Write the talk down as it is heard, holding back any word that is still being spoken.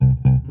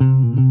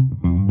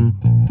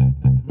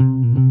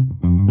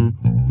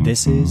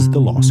This is The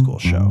Law School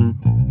Show.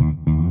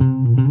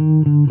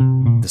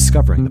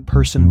 Discovering the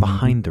person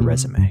behind the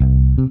resume.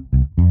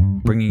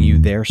 Bringing you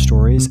their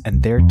stories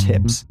and their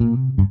tips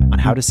on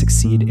how to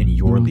succeed in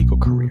your legal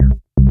career.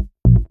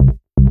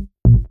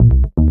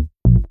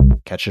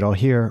 Catch it all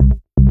here,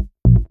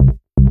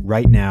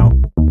 right now,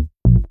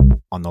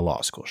 on The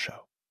Law School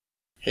Show.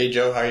 Hey,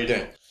 Joe, how are you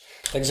doing?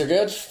 Things are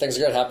good.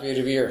 Happy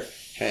to be here.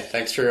 Hey,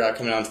 thanks for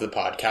coming on to the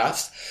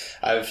podcast.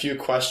 I have a few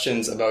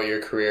questions about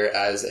your career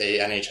as a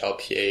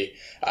NHLPA,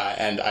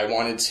 and I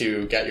wanted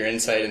to get your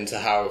insight into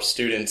how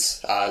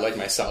students like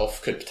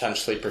myself could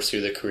potentially pursue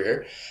the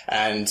career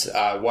and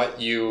what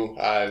you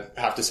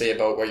have to say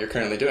about what you're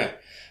currently doing.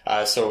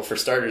 So for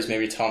starters,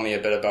 maybe tell me a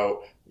bit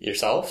about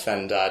yourself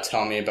and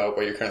tell me about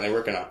what you're currently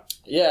working on.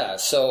 Yeah,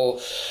 so,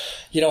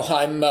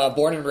 I'm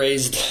born and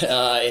raised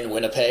in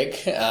Winnipeg.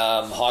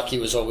 Hockey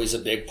was always a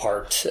big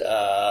part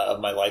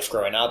of my life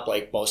growing up,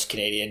 like most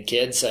Canadian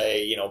kids.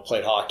 I,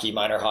 played hockey,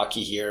 minor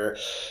hockey here.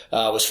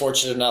 Was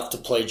fortunate enough to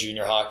play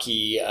junior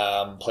hockey,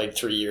 played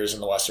 3 years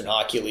in the Western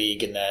Hockey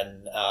League, and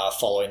then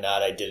following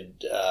that I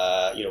did,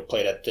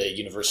 played at the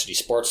university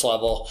sports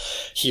level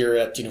here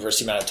at the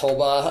University of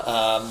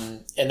Manitoba.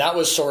 And that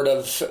was sort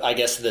of, I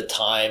guess, the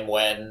time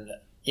when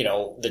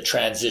the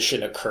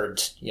transition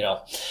occurred,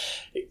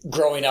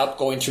 growing up,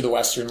 going through the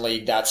Western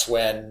League. That's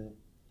when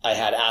I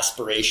had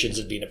aspirations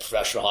of being a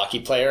professional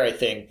hockey player. I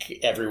think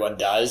everyone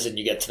does. And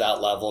you get to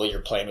that level, you're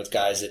playing with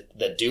guys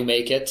that do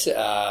make it.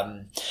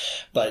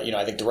 But,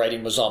 I think the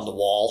writing was on the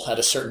wall. At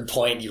a certain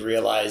point, you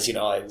realize,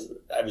 I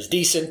was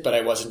decent, but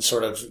I wasn't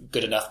sort of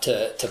good enough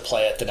to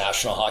play at the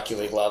National Hockey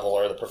League level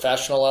or the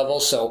professional level.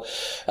 So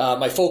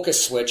my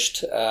focus switched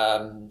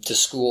to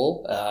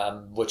school,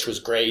 which was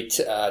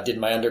great. Did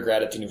my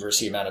undergrad at the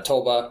University of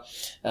Manitoba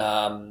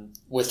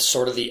with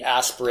sort of the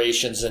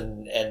aspirations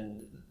and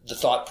the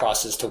thought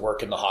process to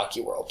work in the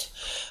hockey world.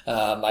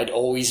 I'd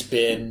always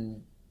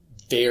been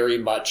very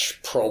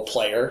much pro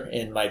player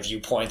in my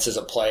viewpoints as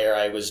a player.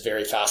 I was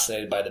very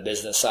fascinated by the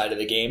business side of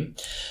the game.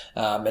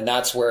 And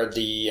that's where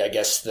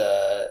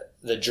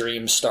the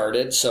dream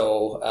started.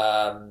 So,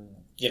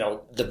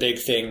 the big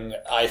thing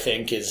I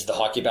think is the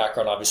hockey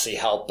background obviously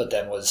helped, but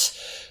then was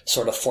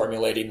sort of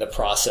formulating the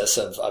process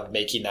of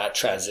making that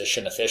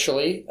transition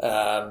officially.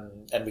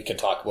 And we can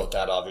talk about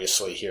that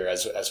obviously here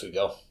as we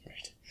go.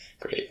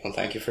 Great. Well,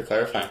 thank you for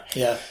clarifying.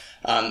 Yeah.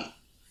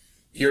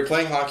 You were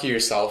playing hockey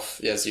yourself,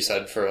 as you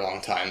said, for a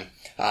long time.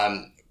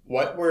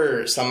 What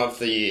were some of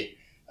the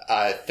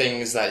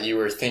things that you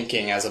were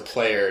thinking as a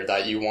player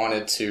that you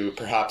wanted to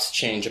perhaps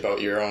change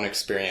about your own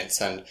experience?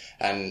 And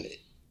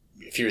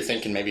if you were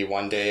thinking maybe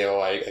one day,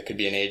 I could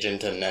be an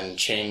agent and then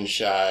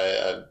change,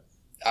 or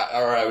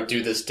I would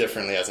do this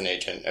differently as an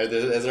agent.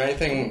 Is there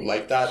anything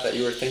like that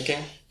you were thinking?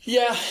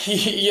 Yeah,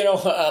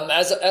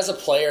 as a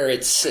player,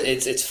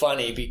 it's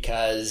funny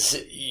because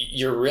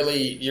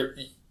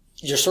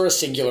you're sort of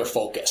singular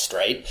focused,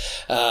 right?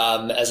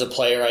 As a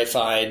player, I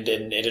find,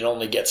 and it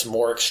only gets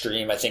more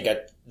extreme, I think,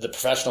 at the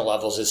professional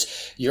levels,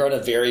 is you're on a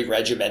very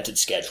regimented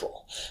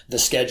schedule. The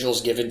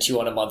schedule's given to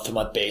you on a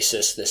month-to-month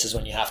basis. This is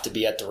when you have to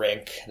be at the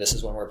rink. This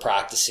is when we're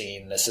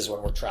practicing. This is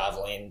when we're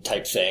traveling,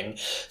 type thing.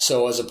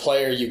 So as a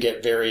player, you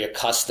get very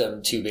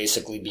accustomed to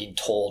basically being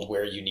told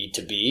where you need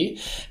to be.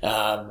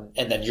 And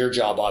then your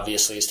job,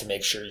 obviously, is to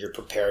make sure you're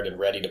prepared and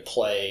ready to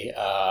play,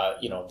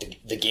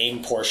 the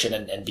game portion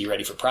and be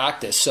ready for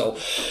practice. So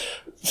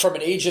from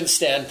an agent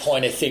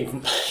standpoint, I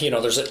think,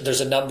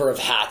 there's a number of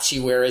hats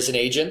you wear as an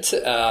agent.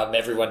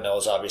 Everyone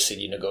knows, obviously,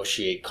 you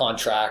negotiate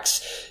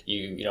contracts.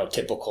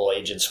 Typical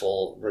agents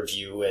will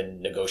review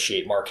and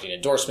negotiate marketing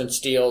endorsements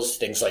deals,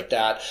 things like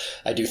that.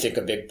 I do think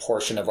a big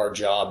portion of our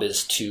job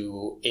is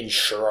to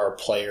ensure our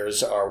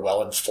players are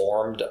well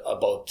informed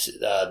about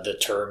the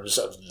terms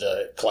of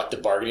the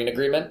collective bargaining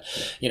agreement.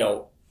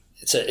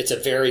 It's a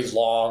very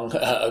long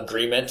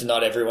agreement.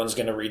 Not everyone's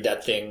going to read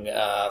that thing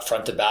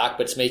front to back,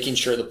 but it's making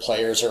sure the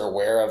players are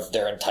aware of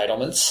their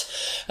entitlements.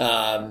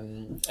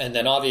 And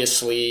then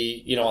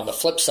obviously, on the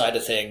flip side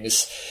of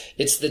things,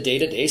 it's the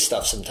day-to-day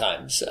stuff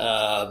sometimes.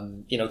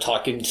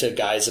 Talking to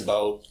guys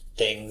about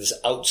things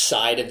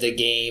outside of the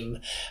game,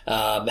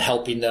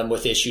 helping them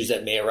with issues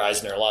that may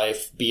arise in their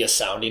life, be a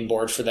sounding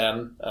board for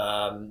them.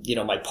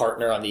 My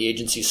partner on the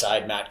agency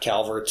side, Matt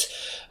Calvert,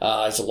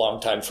 is a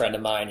longtime friend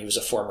of mine. He was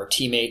a former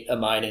teammate of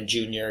mine in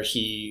junior.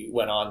 He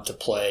went on to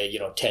play,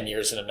 10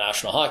 years in the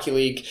National Hockey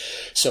League.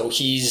 So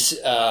he's,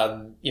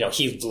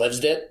 he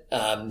lives it.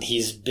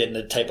 He's been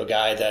the type of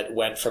guy that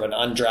went from an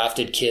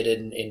undrafted kid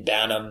in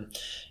Bantam,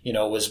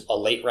 was a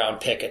late round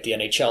pick at the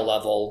NHL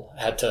level,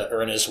 had to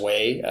earn his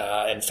way,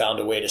 and found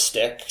a way to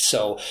stick.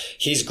 So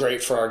he's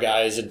great for our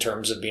guys in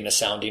terms of being a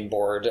sounding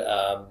board.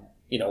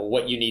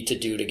 What you need to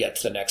do to get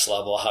to the next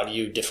level. How do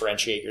you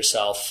differentiate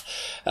yourself?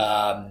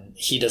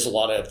 He does a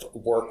lot of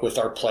work with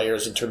our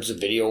players in terms of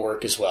video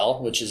work as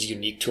well, which is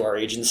unique to our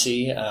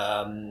agency.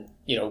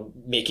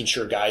 Making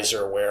sure guys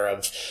are aware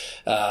of,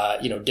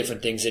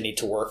 different things they need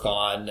to work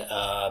on,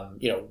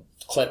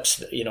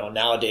 clips,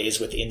 nowadays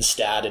with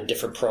Instat and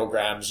different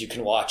programs, you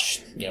can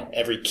watch,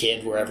 every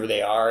kid wherever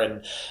they are,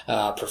 and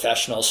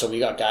professionals. So we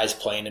got guys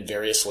playing in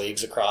various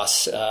leagues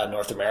across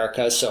North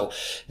America. So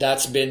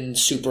that's been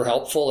super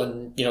helpful.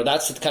 And,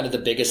 that's kind of the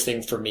biggest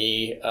thing for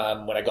me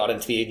when I got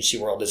into the agency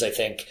world is I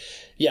think,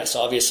 yes,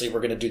 obviously we're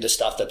going to do the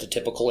stuff that the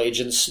typical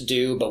agents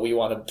do, but we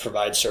want to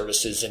provide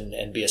services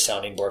and be a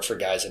sounding board for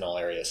guys in all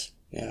areas.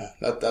 Yeah,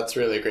 that's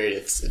really great.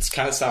 It's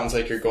kind of sounds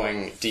like you're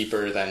going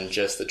deeper than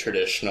just the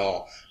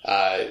traditional,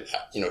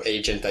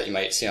 agent that you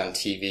might see on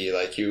TV.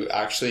 Like you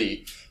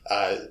actually,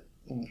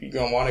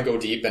 want to go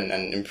deep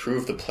and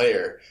improve the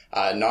player,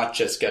 not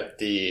just get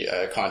the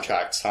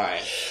contract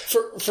signed.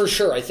 For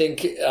sure. I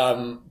think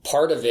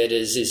part of it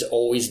is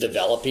always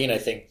developing. I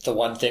think the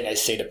one thing I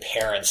say to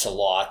parents a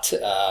lot,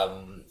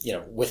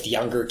 with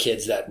younger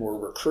kids that we're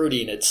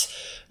recruiting,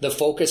 it's the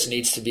focus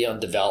needs to be on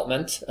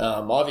development.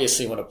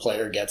 Obviously, when a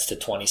player gets to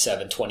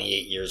 27,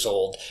 28 years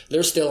old,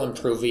 they're still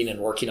improving and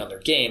working on their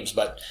games.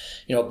 But,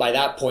 by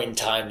that point in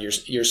time,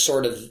 you're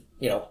sort of,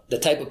 the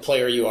type of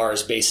player you are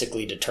is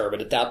basically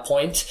determined at that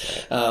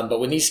point. But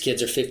when these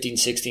kids are 15,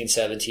 16,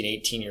 17,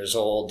 18 years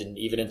old, and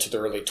even into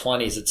their early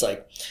 20s, it's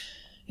like,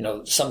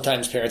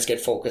 sometimes parents get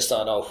focused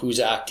on, who's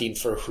acting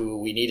for who,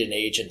 we need an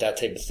agent, that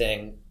type of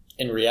thing.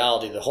 In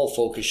reality, the whole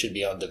focus should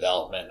be on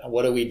development.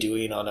 What are we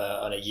doing on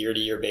a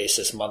year-to-year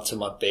basis,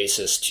 month-to-month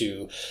basis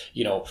to,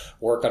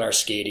 work on our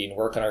skating,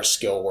 work on our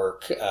skill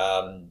work?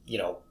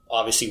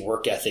 Obviously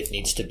work ethic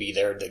needs to be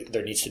there.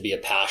 There needs to be a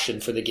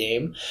passion for the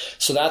game.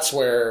 So that's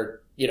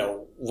where,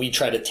 we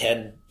try to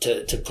tend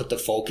to put the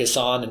focus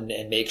on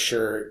and make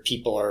sure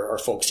people are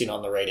focusing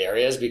on the right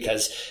areas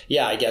because,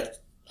 I get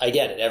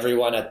it.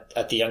 Everyone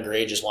at the younger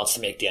ages wants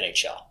to make the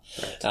NHL.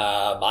 Right.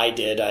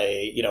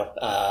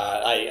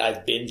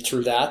 I've been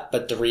through that,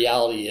 but the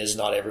reality is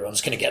not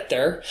everyone's going to get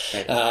there.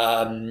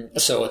 Right.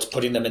 So it's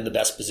putting them in the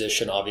best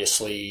position,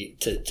 obviously,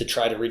 to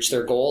try to reach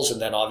their goals,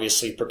 and then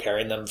obviously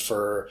preparing them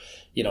for,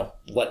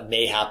 what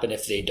may happen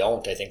if they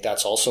don't. I think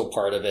that's also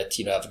part of it.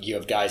 You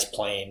have guys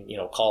playing,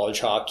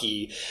 college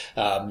hockey,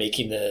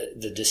 making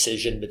the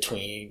decision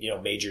between,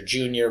 major,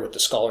 junior with the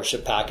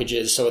scholarship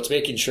packages. So it's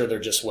making sure they're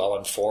just well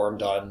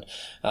informed on,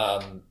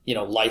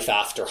 life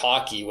after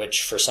hockey,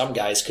 which for some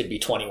guys could be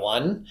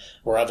 21,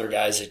 or other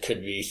guys it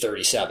could be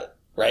 37.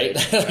 Right.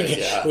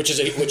 Yeah. which is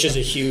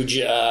a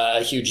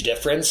huge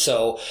difference.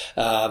 So,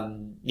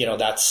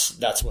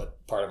 that's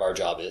what part of our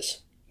job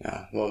is.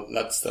 Yeah. Well,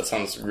 that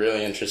sounds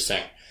really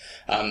interesting.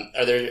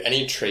 Are there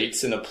any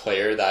traits in a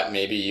player that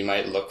maybe you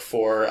might look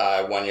for,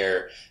 when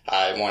you're,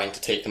 wanting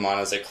to take them on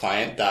as a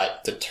client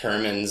that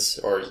determines,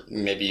 or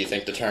maybe you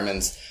think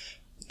determines,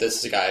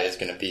 this guy is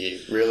going to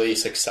be really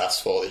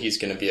successful. He's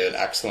going to be an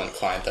excellent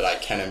client that I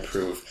can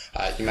improve.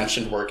 You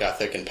mentioned work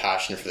ethic and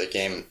passion for the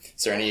game.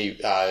 Is there any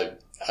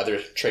other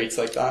traits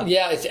like that?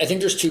 Yeah, I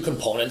think there's two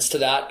components to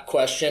that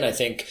question. I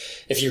think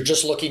if you're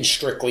just looking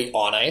strictly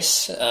on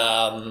ice,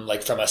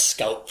 like from a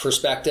scout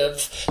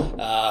perspective,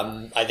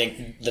 I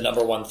think the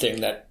number one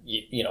thing that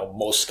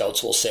most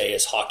scouts will say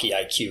is hockey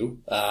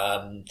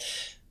IQ.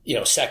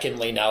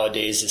 Secondly,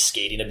 nowadays is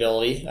skating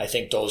ability. I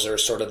think those are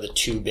sort of the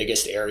two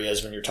biggest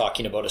areas when you're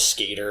talking about a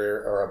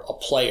skater or a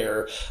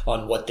player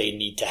on what they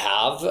need to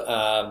have.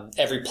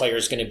 Every player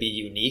is going to be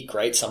unique,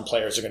 right? Some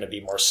players are going to be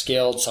more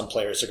skilled. Some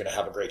players are going to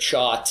have a great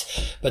shot.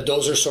 But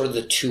those are sort of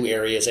the two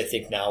areas I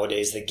think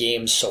nowadays. The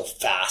game's so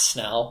fast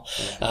now.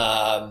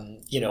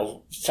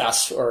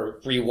 Fast or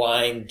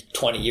rewind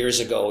 20 years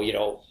ago,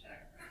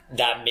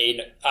 that made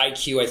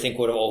IQ, I think,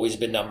 would have always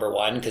been number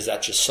one because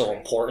that's just so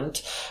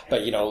important.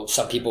 But,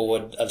 some people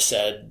would have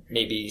said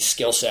maybe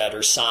skill set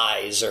or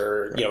size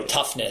or,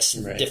 toughness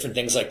and different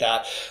things like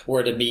that.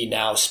 Where to me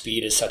now,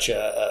 speed is such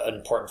an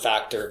important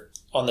factor.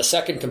 On the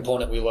second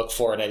component we look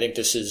for, and I think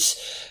this is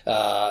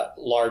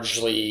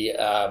largely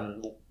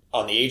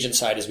on the agent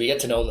side, is we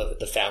get to know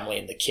the family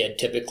and the kid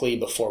typically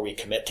before we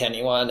commit to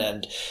anyone.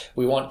 And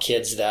we want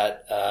kids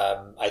that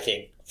I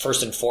think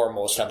first and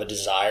foremost have a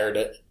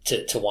desire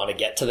to want to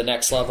get to the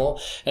next level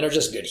and are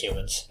just good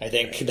humans. I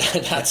think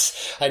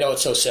that's, I know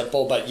it's so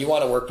simple, but you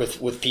want to work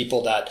with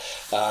people that,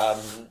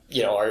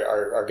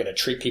 are going to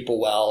treat people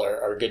well, or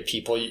are good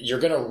people. You're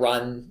going to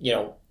run,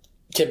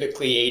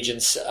 typically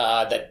agents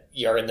that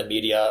are in the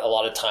media, a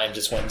lot of times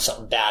it's when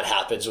something bad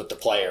happens with the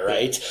player,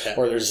 right? Yeah.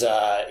 Or there's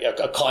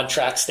a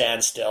contract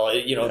standstill.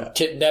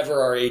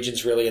 Never are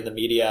agents really in the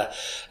media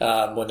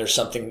when there's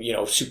something,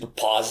 super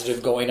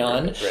positive going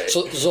on. Right.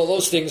 So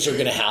those things are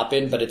going to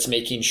happen, but it's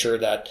making sure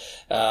that,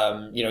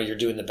 you're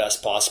doing the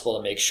best possible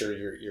to make sure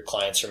your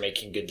clients are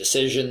making good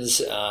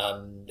decisions.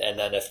 And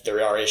then if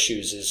there are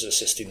issues, is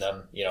assisting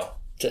them,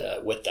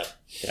 with them.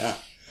 Yeah.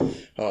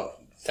 Well,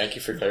 thank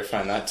you for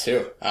clarifying that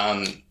too.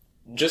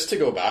 Just to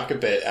go back a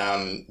bit,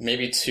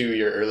 maybe to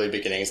your early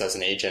beginnings as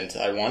an agent,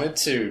 I wanted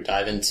to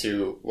dive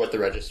into what the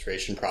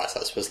registration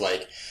process was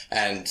like,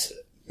 and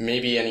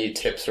maybe any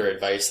tips or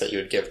advice that you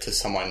would give to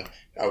someone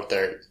out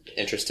there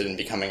interested in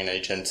becoming an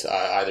agent,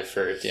 either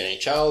for the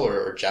NHL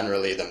or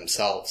generally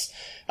themselves.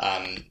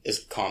 Is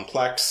it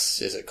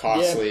complex? Is it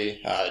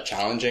costly?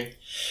 Challenging?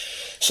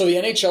 So the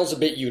NHL is a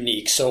bit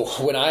unique. So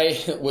when I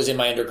was in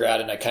my undergrad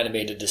and I kind of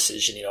made a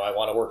decision, I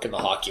want to work in the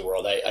hockey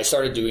world, I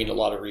started doing a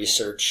lot of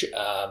research.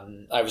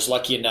 I was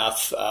lucky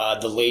enough,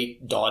 the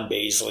late Don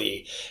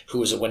Baisley, who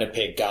was a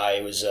Winnipeg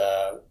guy, was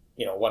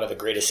one of the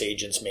greatest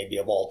agents maybe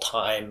of all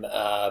time,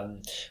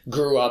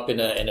 grew up in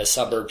a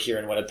suburb here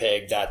in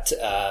Winnipeg that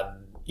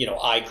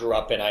I grew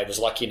up in. I was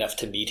lucky enough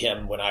to meet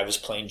him when I was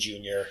playing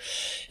junior,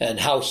 and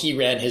how he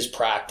ran his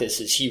practice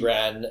is he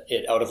ran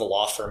it out of a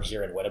law firm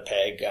here in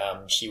Winnipeg.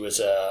 He was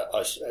a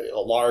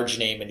large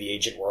name in the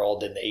agent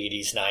world in the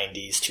 80s,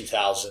 90s,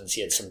 2000s.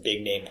 He had some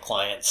big name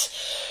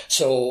clients.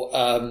 So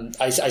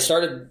I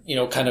started,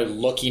 kind of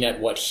looking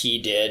at what he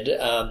did.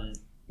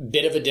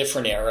 Bit of a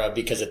different era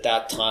because at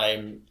that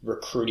time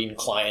recruiting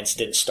clients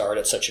didn't start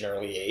at such an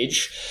early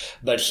age,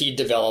 but he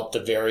developed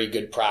a very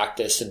good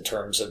practice in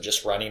terms of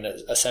just running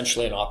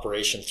essentially an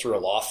operation through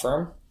a law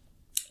firm.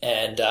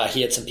 And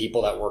he had some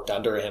people that worked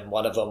under him.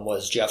 One of them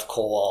was Jeff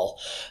Kowal,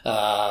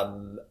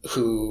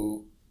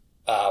 who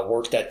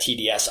worked at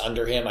TDS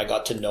under him. I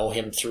got to know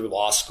him through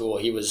law school.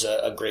 He was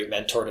a great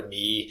mentor to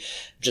me,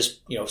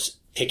 just,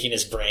 picking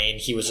his brain.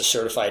 He was a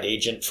certified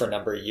agent for a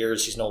number of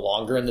years. He's no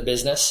longer in the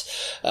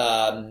business.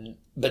 But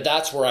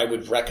that's where I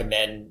would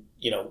recommend,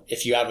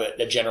 if you have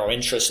a general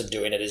interest of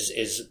doing it,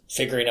 is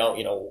figuring out,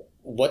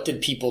 what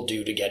did people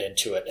do to get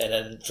into it? And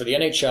then for the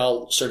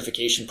NHL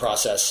certification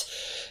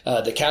process,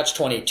 the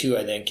catch-22,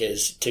 I think,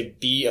 is to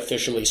be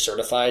officially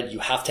certified, you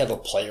have to have a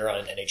player on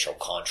an NHL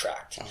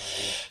contract.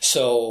 Mm-hmm.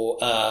 So,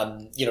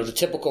 the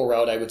typical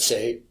route, I would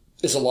say,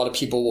 is a lot of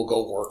people will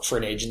go work for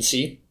an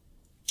agency,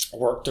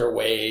 work their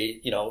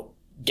way,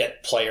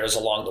 get players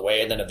along the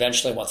way. And then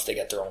eventually, once they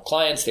get their own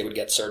clients, they would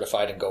get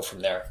certified and go from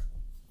there.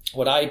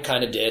 What I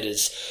kind of did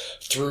is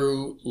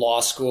through law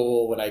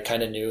school, when I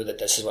kind of knew that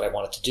this is what I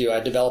wanted to do, I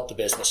developed the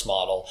business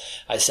model.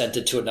 I sent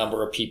it to a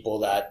number of people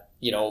that,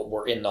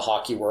 were in the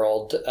hockey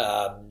world,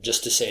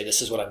 just to say,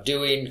 this is what I'm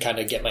doing, kind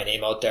of get my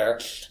name out there.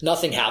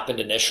 Nothing happened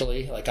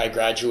initially. Like I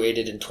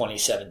graduated in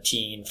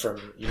 2017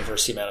 from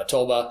University of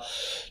Manitoba,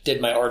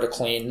 did my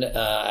articling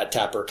at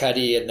Tapper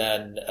Cuddy, and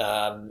then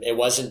it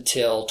wasn't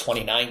till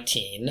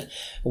 2019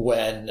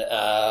 when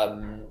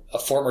a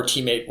former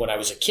teammate when I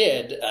was a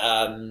kid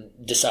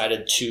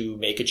decided to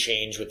make a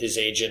change with his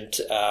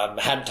agent.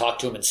 Hadn't talked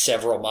to him in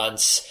several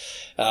months.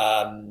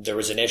 There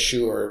was an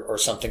issue or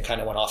something kind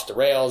of went off the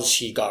rails.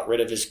 He got rid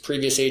of his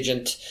previous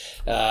agent.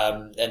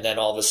 And then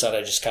all of a sudden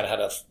I just kind of had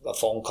a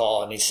phone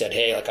call and he said,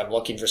 hey, I'm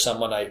looking for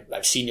someone.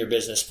 I've seen your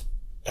business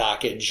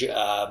package.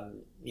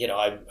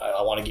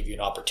 I want to give you an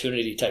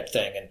opportunity type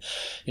thing. And,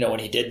 when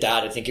he did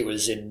that, I think it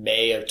was in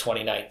May of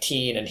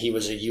 2019 and he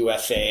was a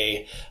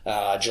UFA,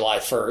 July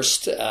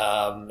 1st.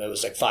 It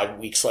was like 5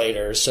 weeks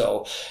later.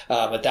 So,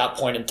 at that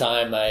point in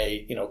time,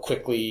 I,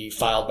 quickly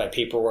filed my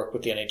paperwork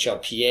with the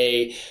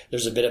NHLPA.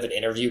 There's a bit of an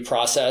interview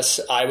process.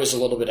 I was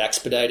a little bit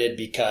expedited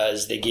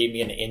because they gave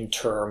me an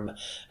interim,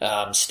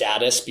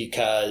 status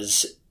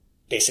because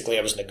basically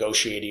I was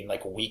negotiating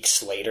like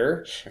weeks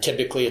later.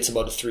 Typically it's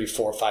about a 3,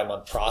 4, 5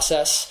 month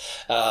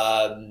process.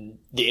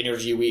 The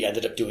interview we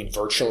ended up doing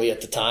virtually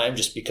at the time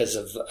just because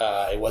of,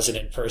 it wasn't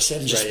in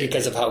person, just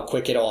because of how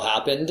quick it all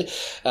happened.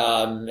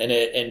 And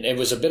it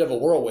was a bit of a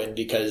whirlwind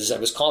because I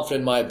was confident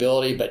in my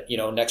ability, but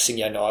next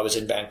thing I know, I was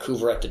in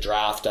Vancouver at the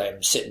draft.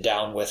 I'm sitting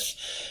down with,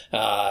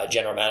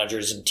 general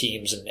managers and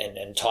teams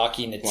and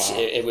talking.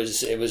 It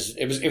was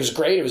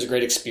great. It was a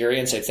great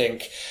experience. I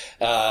think,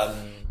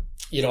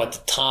 at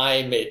the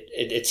time,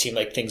 it seemed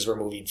like things were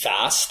moving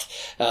fast.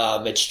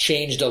 It's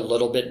changed a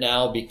little bit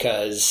now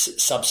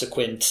because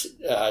subsequent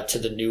to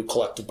the new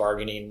collective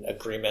bargaining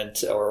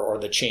agreement or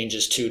the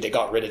changes to, they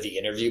got rid of the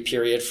interview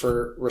period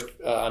for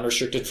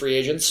unrestricted free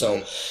agents.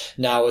 So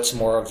now it's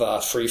more of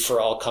a free for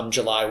all come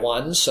July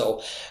 1.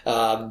 So,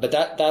 but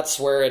that's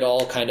where it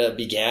all kind of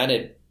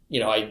began.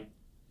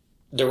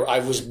 I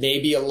was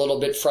maybe a little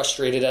bit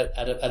frustrated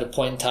at a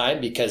point in time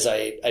because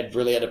I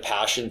really had a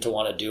passion to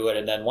want to do it.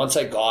 And then once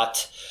I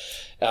got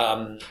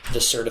the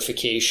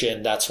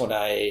certification, that's when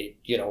I,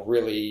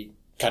 really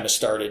kind of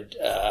started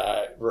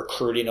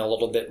recruiting a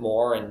little bit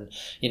more and,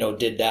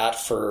 did that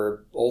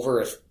for over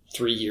a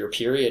 3-year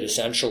period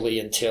essentially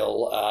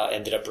until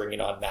ended up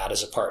bringing on Matt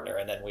as a partner.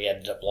 And then we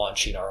ended up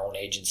launching our own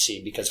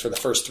agency because for the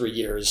first 3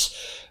 years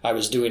I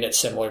was doing it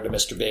similar to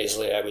Mr.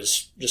 Baisley. I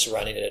was just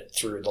running it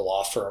through the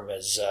law firm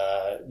as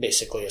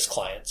basically as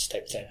clients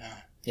type thing.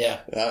 Yeah.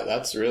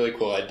 That's really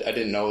cool. I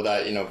didn't know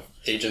that,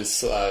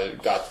 agents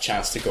got the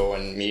chance to go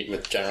and meet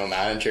with general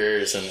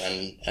managers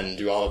and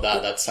do all of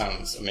that. That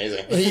sounds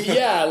amazing.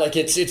 Yeah,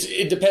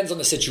 it depends on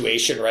the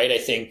situation, right? I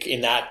think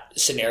in that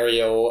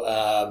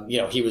scenario,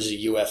 he was a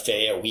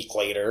UFA a week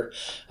later.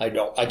 I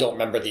don't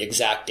remember the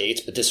exact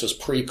dates, but this was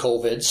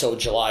pre-COVID, so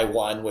July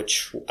 1,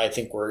 which I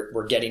think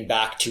we're getting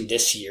back to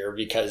this year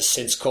because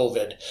since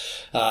COVID,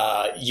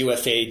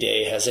 UFA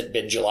Day hasn't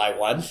been July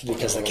 1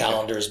 because the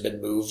calendar has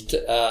been moved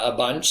a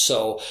bunch.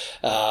 So,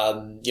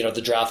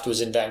 the draft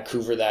was in Vancouver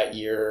that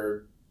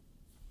year.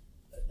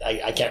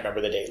 I can't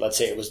remember the date. Let's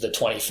say it was the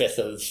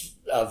 25th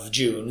of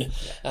June.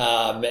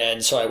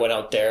 And so I went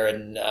out there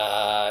and,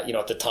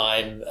 at the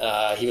time,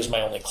 he was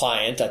my only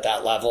client at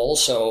that level.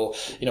 So,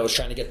 I was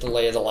trying to get the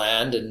lay of the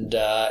land and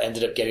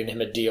ended up getting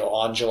him a deal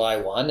on July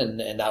 1.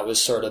 And that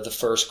was sort of the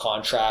first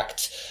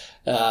contract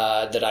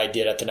that I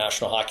did at the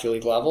National Hockey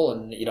League level.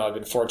 And, I've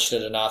been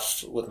fortunate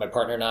enough with my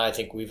partner and I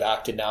think we've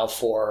acted now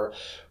for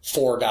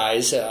 4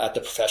 guys at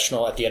the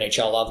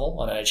NHL level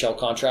on NHL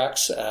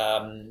contracts.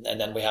 And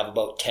then we have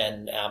about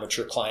 10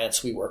 amateur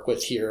clients we work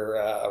with here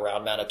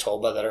around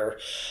Manitoba that are,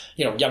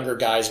 younger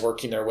guys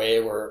working their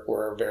way.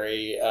 We're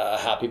very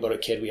happy about a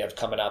kid we have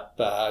coming up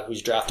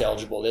who's draft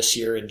eligible this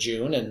year in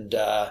June. And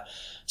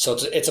so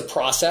it's a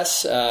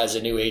process as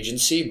a new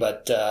agency,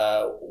 but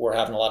we're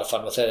having a lot of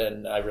fun with it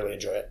and I really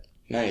enjoy it.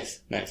 Nice.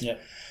 Yeah.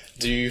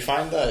 Do you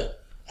find that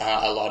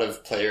a lot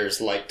of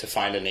players like to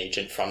find an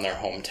agent from their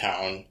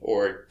hometown,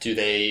 or do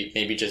they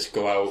maybe just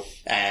go out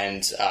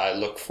and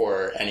look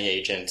for any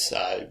agent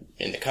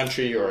in the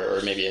country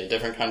or maybe in a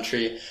different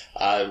country?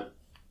 I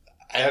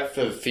have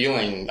the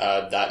feeling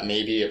that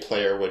maybe a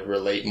player would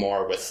relate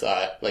more with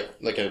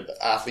like an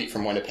athlete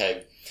from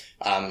Winnipeg.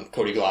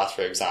 Cody Glass,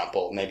 for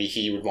example, maybe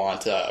he would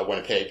want a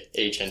Winnipeg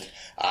agent,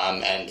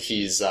 and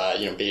he's,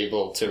 be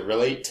able to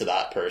relate to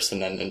that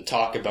person and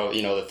talk about,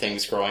 the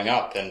things growing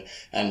up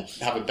and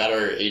have a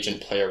better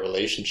agent-player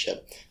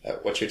relationship.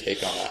 What's your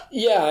take on that?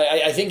 Yeah,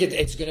 I think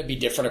it's going to be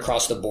different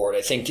across the board.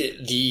 I think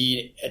at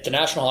the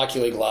National Hockey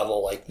League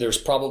level, like there's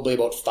probably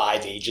about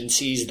 5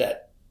 agencies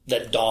that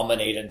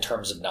dominate in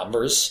terms of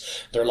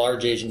numbers. They're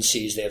large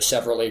agencies. They have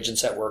several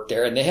agents that work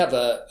there, and they have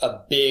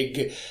a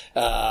big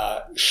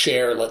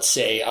share, let's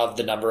say, of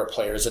the number of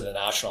players in the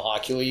National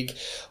Hockey League.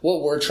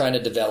 What we're trying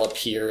to develop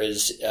here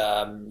is,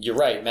 you're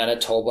right,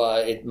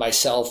 Manitoba,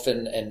 myself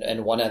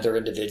and one other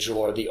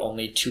individual are the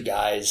only 2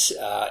 guys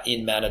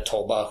in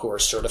Manitoba who are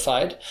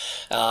certified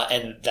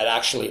and that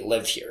actually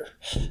live here.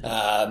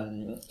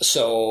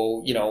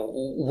 So,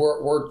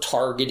 we're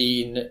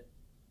targeting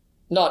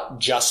not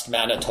just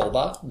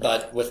Manitoba,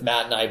 but with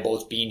Matt and I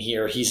both being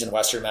here, he's in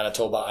Western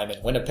Manitoba, I'm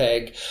in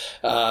Winnipeg.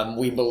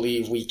 We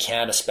believe we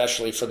can,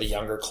 especially for the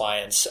younger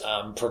clients,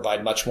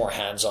 provide much more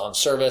hands-on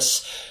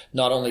service,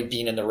 not only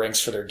being in the rinks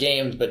for their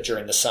games, but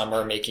during the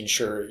summer, making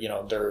sure,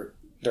 they're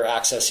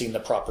accessing the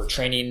proper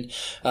training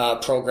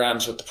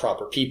programs with the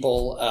proper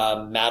people.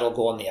 Matt will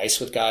go on the ice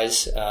with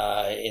guys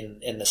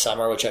in the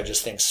summer, which I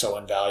just think is so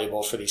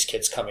invaluable for these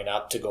kids coming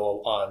up to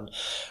go on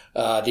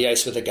the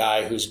ice with a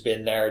guy who's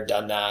been there,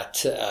 done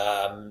that,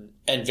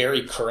 and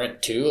very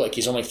current too. Like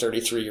he's only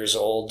 33 years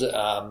old,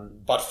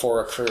 but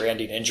for a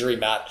career-ending injury,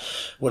 Matt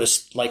would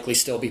likely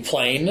still be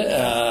playing.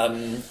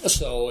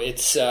 So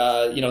it's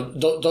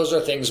those are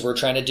things we're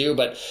trying to do,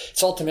 but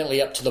it's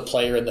ultimately up to the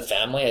player and the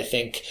family. I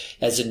think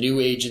as a new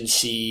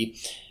agency,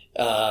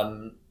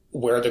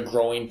 where the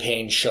growing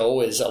pains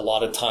show is a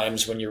lot of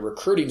times when you're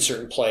recruiting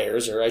certain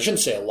players, or I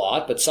shouldn't say a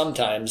lot, but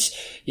sometimes,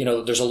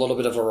 there's a little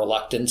bit of a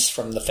reluctance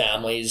from the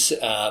families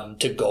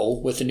to go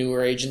with a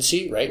newer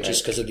agency, right?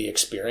 Just because of the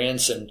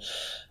experience. And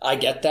I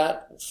get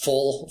that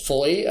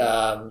fully.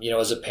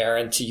 As a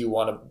parent, you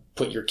want to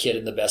put your kid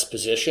in the best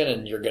position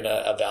and you're going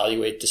to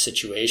evaluate the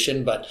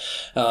situation. But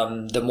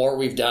the more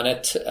we've done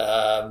it,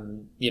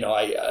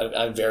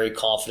 I'm very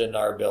confident in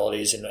our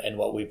abilities and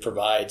what we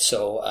provide.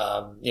 So,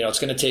 it's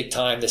going to take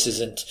time. This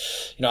isn't,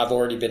 I've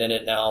already been in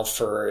it now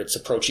it's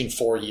approaching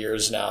 4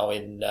 years now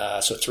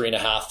so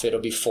 3.5, it'll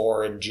be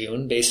 4 in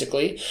June,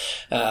 basically.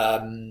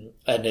 And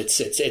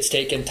it's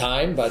taken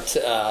time, but,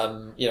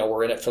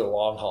 we're in it for the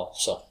long haul.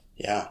 So.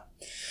 Yeah.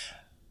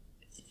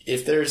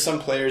 If there's some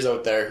players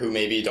out there who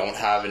maybe don't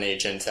have an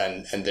agent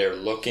and they're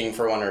looking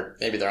for one, or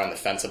maybe they're on the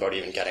fence about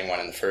even getting one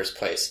in the first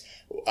place,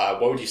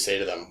 what would you say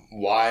to them?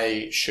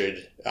 Why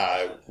should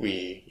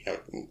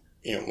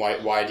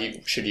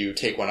should you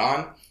take one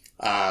on?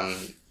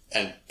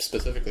 And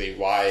specifically,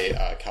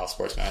 why Cal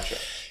Sports Manager?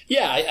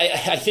 Yeah,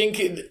 I think,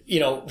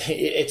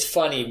 it's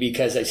funny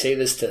because I say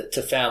this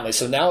to families.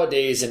 So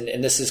nowadays,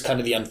 and this is kind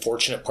of the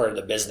unfortunate part of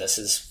the business,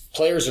 is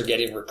players are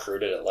getting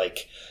recruited at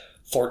like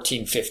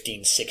 14,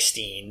 15,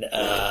 16,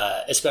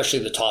 especially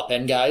the top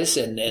end guys,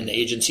 and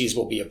agencies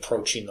will be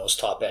approaching those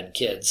top end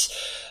kids.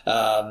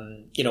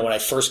 When I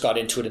first got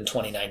into it in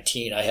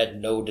 2019, I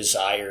had no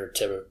desire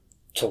to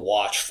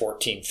watch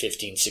 14,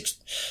 15,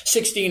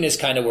 16 is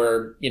kind of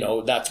where,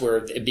 that's where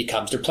it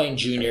becomes, they're playing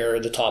junior,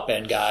 the top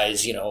end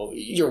guys,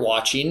 you're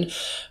watching.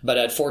 But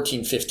at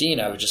 14,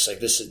 15, I was just like,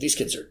 these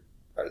kids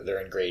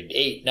they're in grade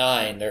 8,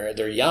 9,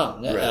 they're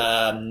young.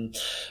 Right.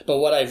 But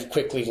what I've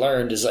quickly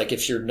learned is like,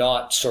 if you're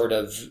not sort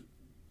of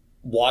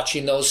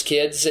watching those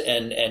kids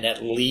and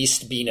at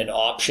least being an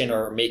option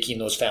or making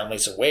those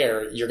families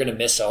aware, you're going to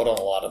miss out on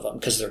a lot of them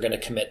because they're going to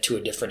commit to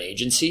a different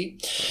agency.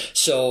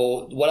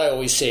 So what I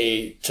always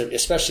say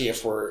especially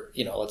if we're,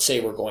 let's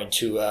say we're going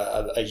to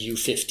a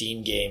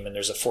U15 game and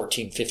there's a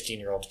 14,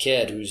 15-year-old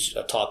kid who's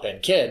a top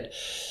end kid,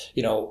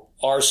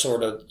 our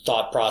sort of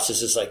thought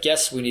process is like,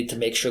 yes, we need to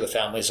make sure the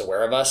family is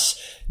aware of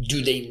us.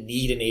 Do they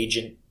need an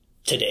agent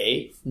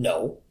today,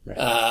 no.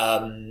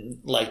 Right.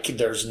 Like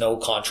there's no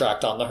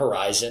contract on the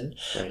horizon.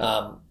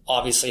 Right.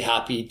 Obviously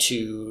happy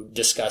to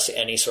discuss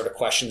any sort of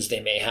questions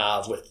they may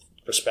have with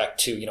respect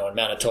to, in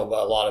Manitoba,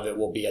 a lot of it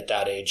will be at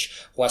that age,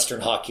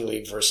 Western Hockey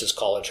League versus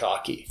college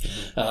hockey.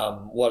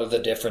 Mm-hmm. What are the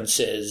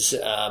differences?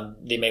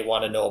 They may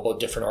want to know about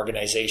different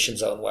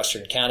organizations out in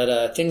Western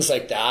Canada, things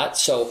like that.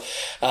 So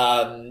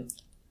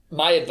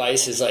my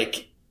advice is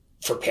like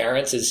for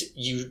parents is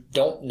you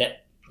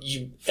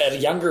at a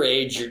younger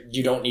age,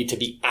 you don't need to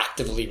be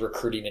actively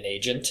recruiting an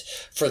agent.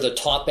 For the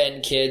top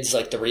end kids,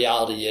 like the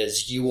reality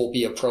is you will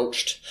be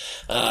approached.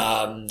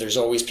 There's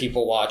always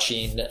people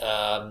watching.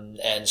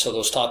 And so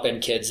those top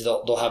end kids,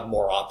 they'll have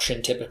more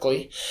option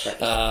typically. Right.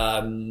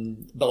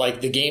 But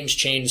like the game's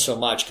changed so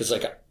much because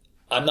like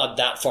I'm not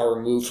that far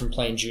removed from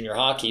playing junior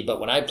hockey,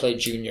 but when I played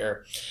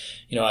junior,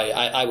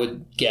 I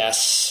would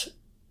guess,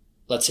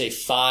 let's say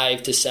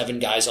 5 to 7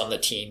 guys on the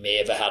team may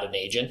have had an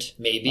agent,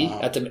 maybe.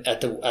 Wow. at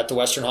the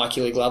Western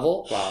Hockey League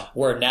level. Wow.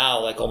 Where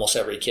now like almost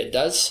every kid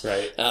does.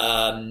 Right.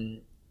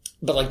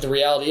 But like the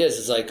reality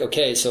is like,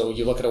 okay, so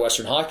you look at a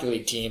Western Hockey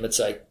League team, it's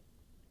like,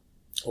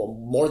 well,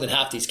 more than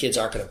half these kids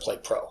aren't going to play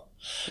pro.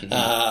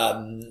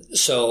 Mm-hmm.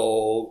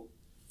 So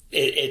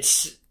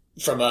it's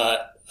from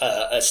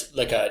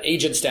like an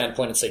agent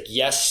standpoint, it's like,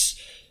 yes,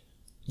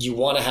 you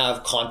want to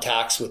have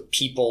contacts with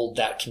people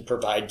that can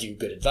provide you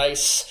good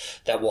advice,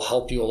 that will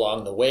help you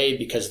along the way,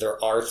 because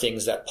there are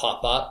things that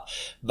pop up,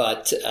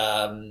 but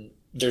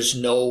there's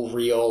no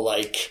real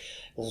like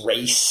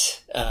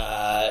race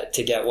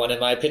to get one, in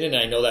my opinion.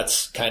 And I know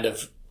that's kind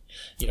of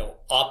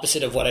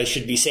opposite of what I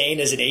should be saying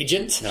as an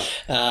agent.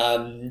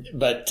 No.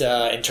 But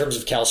in terms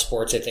of Cal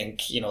Sports, I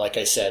think, like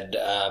I said,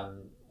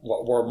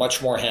 we're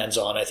much more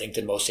hands-on, I think,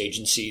 than most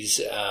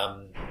agencies,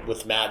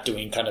 with Matt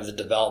doing kind of the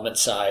development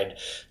side,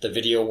 the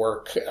video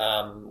work.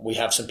 We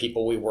have some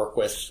people we work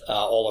with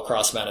all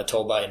across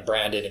Manitoba and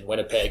Brandon and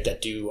Winnipeg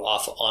that do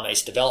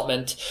on-ice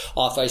development,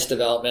 off-ice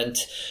development.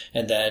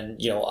 And then,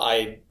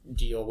 I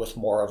deal with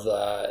more of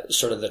the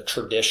sort of the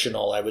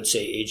traditional, I would say,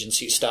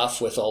 agency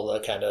stuff with all the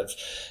kind of,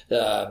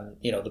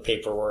 the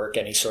paperwork,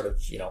 any sort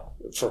of,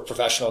 for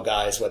professional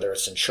guys, whether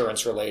it's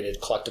insurance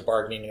related, collective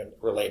bargaining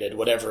related,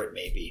 whatever it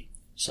may be.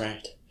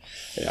 Right.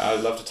 Yeah, I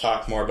would love to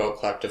talk more about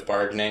collective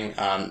bargaining.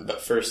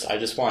 But first, I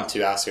just want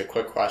to ask a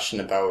quick question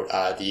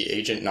about the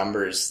agent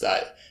numbers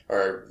that,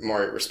 or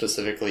more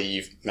specifically,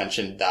 you've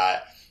mentioned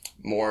that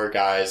more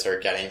guys are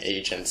getting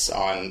agents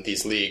on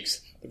these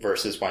leagues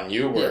versus when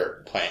you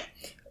were playing.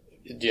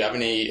 Do you have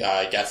any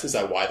guesses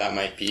at why that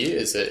might be?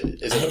 Is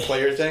it a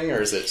player thing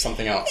or is it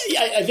something else?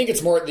 Yeah, I think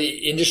it's more,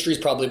 the industry is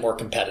probably more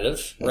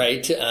competitive,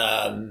 right?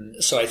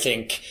 So I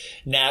think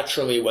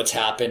naturally what's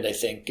happened, I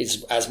think,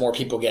 is as more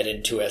people get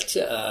into it,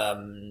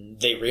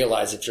 they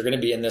realize if you're going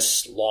to be in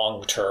this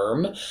long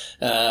term,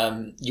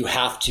 you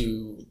have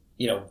to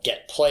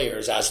get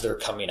players as they're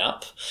coming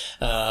up.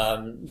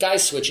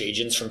 Guys switch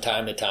agents from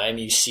time to time.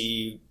 You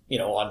see,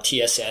 on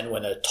TSN,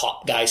 when a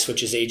top guy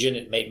switches agent,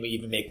 it may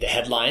even make the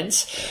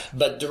headlines.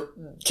 But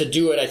to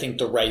do it, I think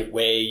the right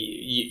way,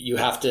 you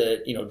have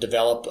to,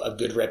 develop a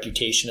good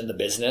reputation in the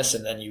business,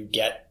 and then you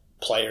get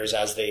players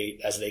as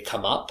they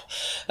come up.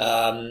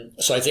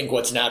 So I think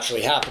what's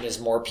naturally happened is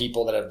more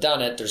people that have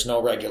done it, there's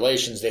no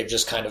regulations. They've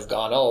just kind of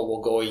gone, oh,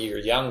 we'll go a year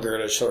younger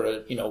to sort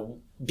of,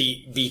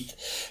 beat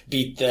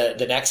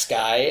the next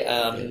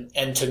guy.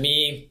 And to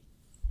me,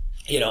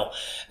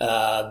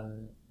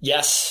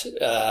 yes,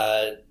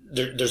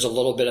 there's a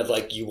little bit of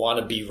like, you want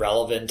to be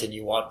relevant and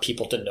you want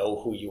people to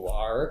know who you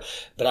are.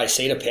 But I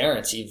say to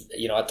parents,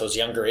 at those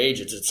younger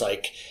ages, it's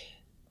like,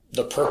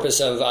 the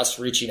purpose of us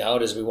reaching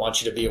out is we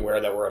want you to be aware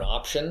that we're an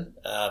option.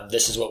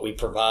 This is what we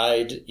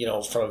provide,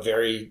 from a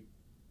very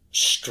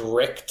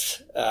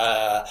strict,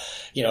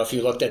 if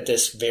you looked at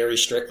this very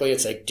strictly,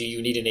 it's like, do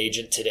you need an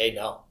agent today?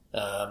 No.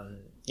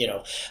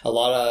 A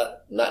lot of,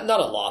 not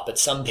a lot, but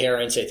some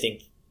parents, I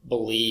think,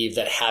 believe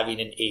that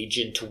having an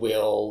agent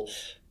will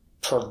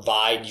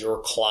provide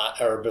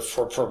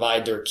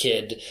provide their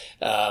kid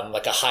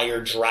like a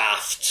higher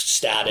draft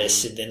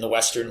status in the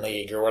Western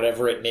League or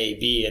whatever it may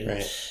be. And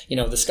right.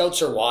 The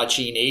scouts are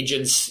watching.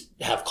 Agents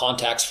have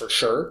contacts for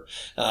sure.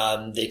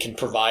 They can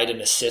provide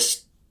and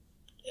assist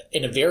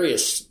in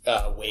various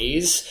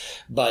ways,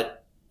 but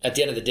at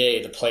the end of the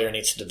day, the player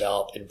needs to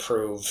develop,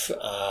 improve.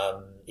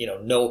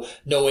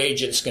 No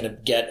agent's going to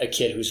get a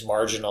kid who's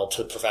marginal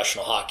to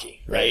professional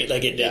hockey, right?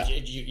 Like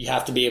you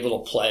have to be able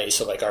to play.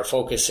 So like our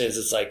focus is,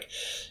 it's like,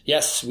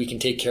 yes, we can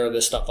take care of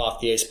this stuff off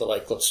the ice, but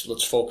like,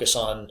 let's focus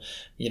on,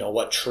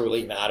 what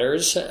truly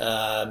matters.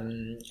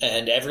 And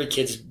every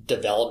kid's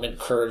development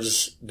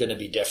curve's going to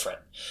be different,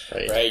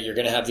 right? You're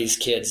going to have these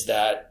kids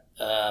that,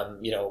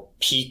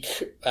 peak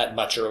at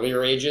much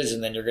earlier ages,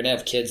 and then you're going to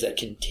have kids that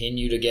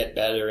continue to get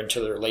better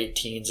into their late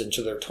teens,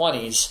 into their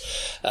 20s.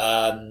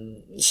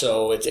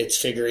 So it's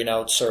figuring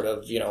out sort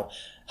of,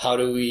 how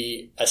do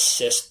we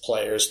assist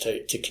players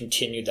to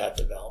continue that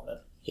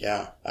development?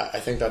 Yeah, I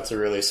think that's a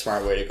really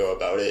smart way to go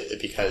about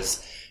it,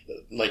 because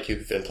like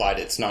you've implied,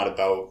 it's not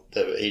about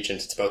the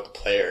agent, it's about the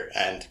player.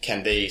 And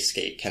can they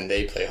skate? Can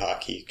they play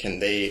hockey? Can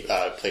they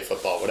play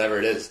football? Whatever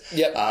it is.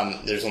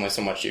 Yep. There's only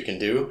so much you can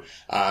do,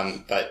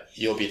 but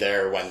you'll be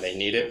there when they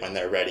need it, when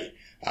they're ready.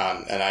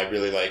 And I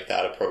really like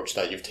that approach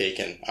that you've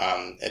taken.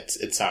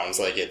 It sounds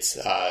like it's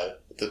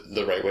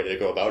the right way to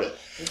go about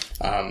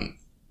it.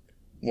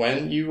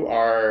 When you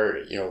are,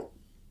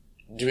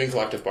 doing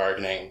collective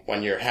bargaining,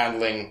 when you're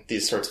handling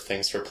these sorts of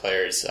things for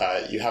players,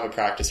 you have a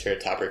practice here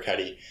at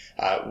Tappercuddy.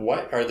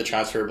 What are the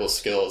transferable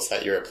skills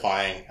that you're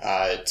applying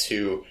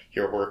to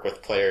your work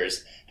with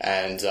players?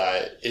 And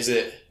is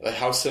it,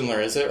 how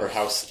similar is it, or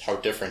how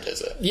different is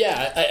it?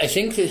 Yeah, I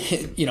think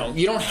that,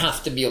 you don't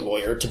have to be a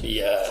lawyer to be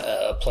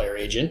a player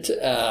agent.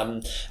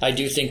 I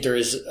do think there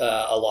is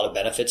a lot of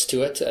benefits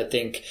to it. I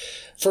think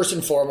first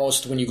and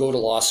foremost, when you go to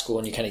law school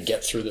and you kind of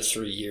get through the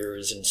 3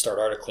 years and start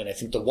articling, I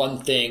think the one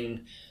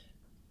thing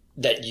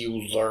that you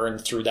learn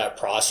through that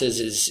process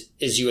is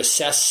you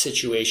assess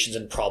situations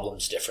and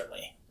problems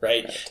differently,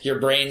 right? Your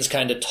brain's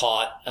kind of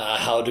taught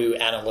how to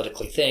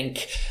analytically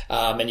think,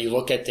 and you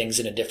look at things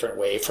in a different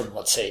way from,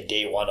 let's say,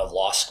 day one of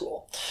law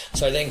school.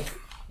 So I think,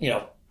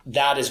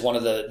 that is one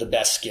of the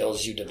best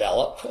skills you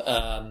develop.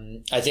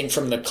 I think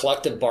from the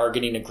collective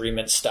bargaining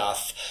agreement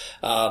stuff,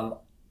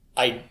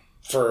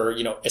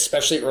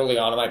 especially early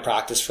on in my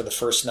practice for the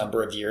first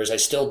number of years, I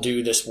still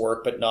do this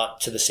work, but not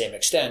to the same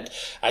extent.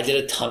 I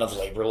did a ton of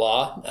labor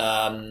law,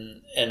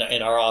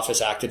 and our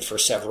office acted for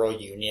several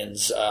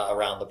unions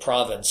around the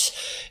province.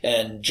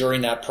 And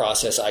during that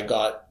process, I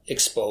got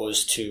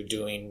exposed to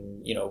doing,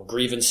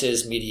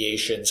 grievances,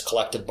 mediations,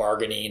 collective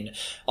bargaining,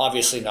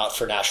 obviously not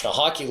for National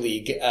Hockey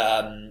League,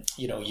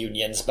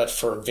 unions, but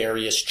for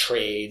various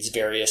trades,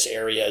 various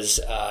areas,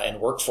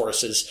 and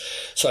workforces.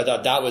 So I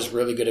thought that was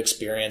really good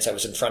experience. I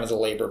was in front of the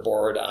labor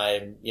board.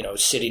 I'm,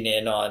 sitting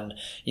in on,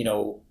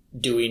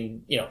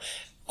 doing,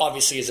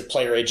 obviously as a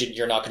player agent,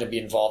 you're not going to be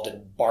involved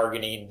in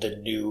bargaining the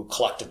new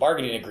collective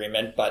bargaining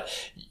agreement, but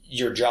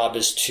your job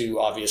is to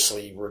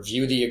obviously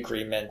review the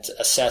agreement,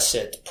 assess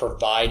it,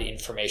 provide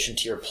information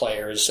to your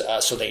players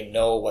so they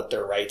know what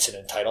their rights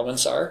and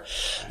entitlements are.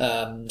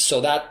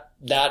 So that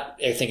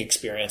I think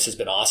experience has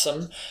been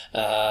awesome.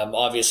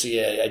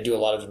 Obviously I do a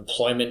lot of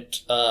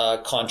employment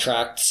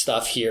contract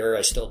stuff here.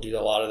 I still do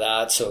a lot of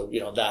that. So,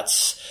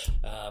 that's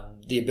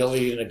the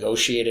ability to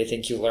negotiate. I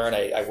think you learn.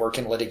 I work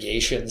in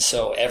litigation,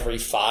 so every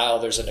file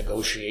there's a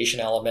negotiation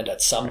element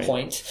at some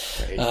point.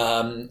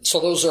 Right.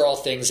 So those are all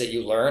things that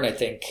you learn. I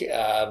think,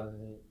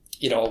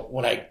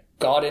 when I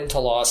got into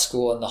law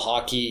school and the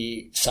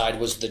hockey side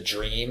was the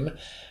dream,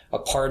 a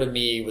part of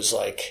me was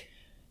like,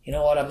 you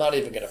know what, I'm not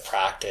even going to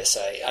practice.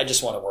 I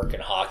just want to work in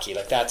hockey.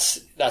 Like that's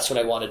what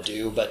I want to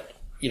do. But,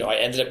 I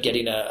ended up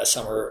getting a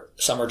summer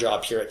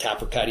job here at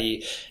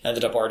Tappercuddy,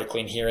 ended up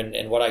articling here.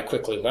 And what I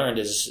quickly learned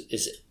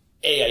is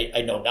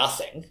I know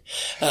nothing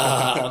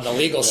on the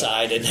legal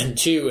side. And then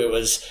two,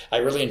 I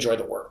really enjoy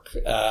the work.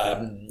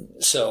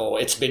 So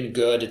it's been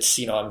good. It's,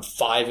 I'm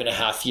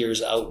 5.5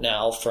 years out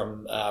now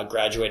from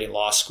graduating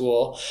law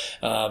school.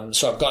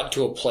 So I've gotten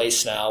to a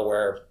place now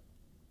where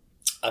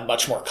I'm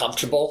much more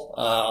comfortable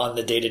on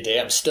the day-to-day.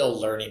 I'm still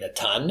learning a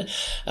ton.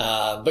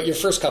 But your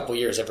first couple of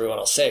years, everyone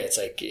will say,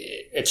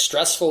 it's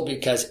stressful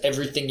because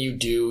everything you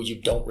do, you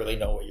don't really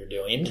know what you're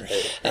doing.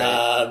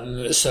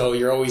 Right. So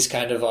you're always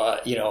kind of,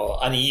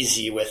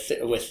 uneasy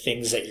with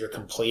things that you're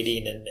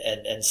completing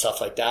and stuff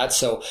like that.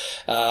 So,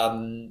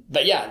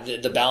 but yeah,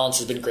 the balance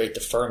has been great. The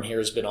firm here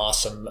has been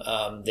awesome.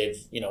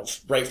 They've,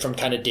 right from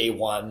kind of day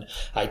one,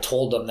 I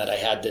told them that I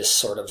had this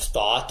sort of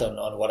thought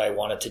on what I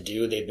wanted to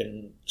do. They've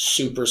been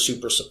super,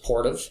 super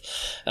supportive,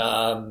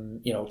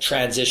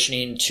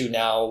 transitioning to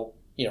now,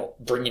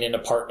 bringing in a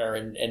partner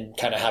and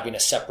kind of having a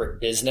separate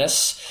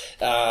business.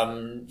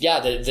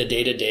 The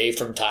day-to-day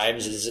from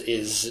times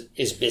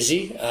is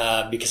busy,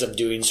 because I'm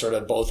doing sort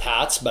of both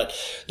hats, but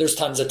there's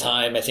tons of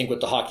time. I think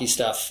with the hockey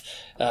stuff,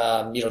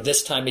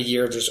 this time of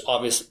year, there's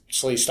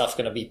obviously stuff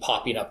going to be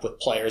popping up with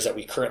players that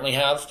we currently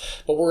have,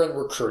 but we're in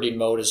recruiting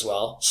mode as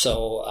well.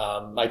 So,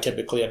 I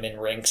typically am in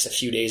rinks a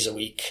few days a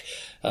week.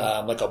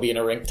 I'll be in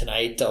a rink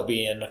tonight. I'll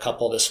be in a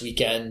couple this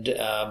weekend,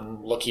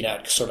 looking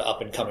at sort of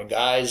up and coming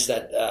guys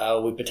that,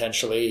 we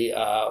potentially,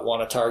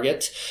 want to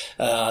target.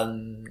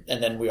 And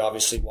then we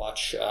obviously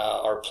watch,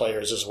 our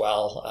players as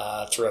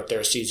well, throughout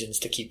their seasons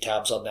to keep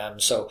tabs on them.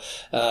 So,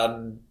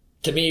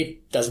 to me,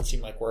 it doesn't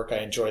seem like work. I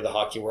enjoy the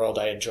hockey world.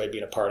 I enjoy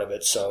being a part of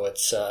it. So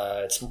it's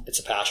a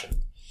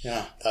passion.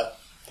 Yeah,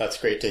 that's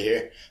great to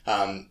hear.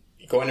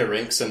 Going to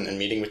rinks and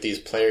meeting with these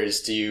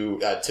players, do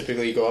you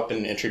typically go up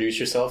and introduce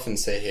yourself and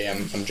say, "Hey,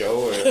 I'm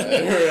Joe"? Or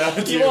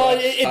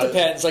it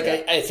depends.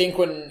 I think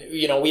when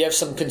we have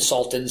some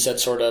consultants that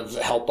sort of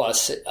help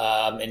us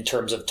in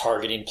terms of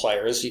targeting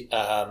players.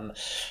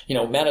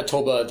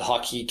 Manitoba, the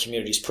hockey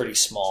community is pretty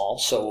small,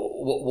 so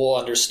we'll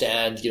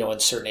understand in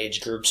certain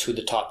age groups who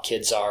the top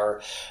kids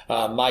are.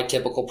 My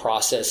typical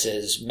process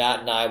is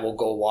Matt and I will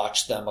go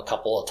watch them a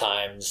couple of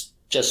times.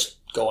 Just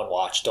go and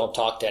watch. Don't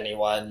talk to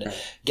anyone.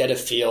 Right. Get a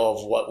feel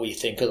of what we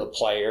think of the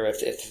player.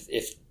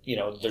 If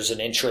there's an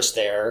interest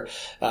there.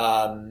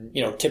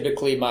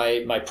 Typically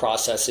my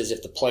process is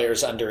if the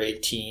player's under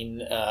 18,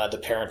 the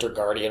parent or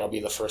guardian will be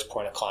the first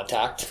point of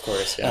contact. Of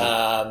course,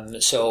 yeah.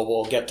 So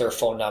we'll get their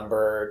phone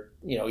number,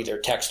 either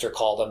text or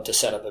call them to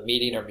set up a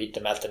meeting or meet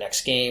them at the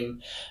next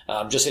game.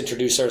 Just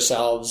introduce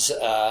ourselves.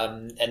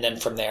 And then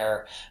from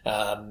there,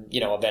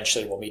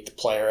 eventually we'll meet the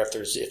player if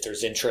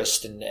there's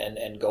interest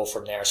and go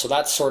from there. So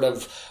that's sort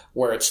of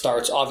where it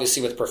starts.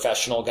 Obviously with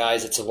professional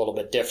guys, it's a little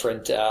bit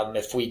different.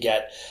 If we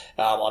get,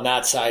 on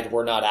that side,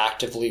 we're not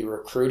actively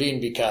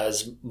recruiting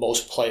because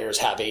most players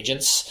have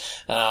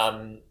agents.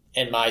 And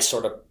my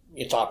sort of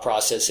thought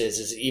process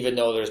is even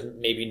though there's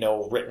maybe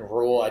no written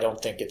rule, I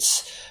don't think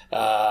it's,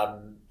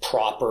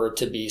 proper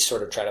to be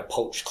sort of trying to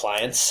poach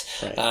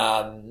clients.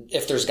 Right.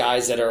 If there's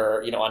guys that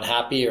are,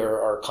 unhappy or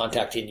are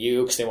contacting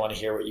you because they want to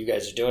hear what you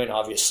guys are doing,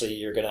 obviously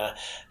you're going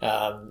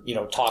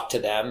to, talk to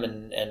them.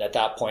 And at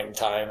that point in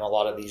time, a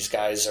lot of these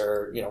guys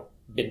are,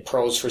 been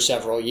pros for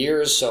several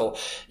years. So,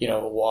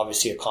 we'll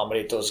obviously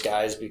accommodate those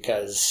guys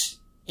because,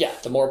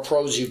 the more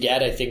pros you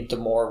get, I think the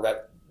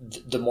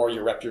more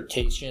your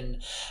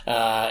reputation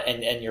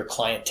and your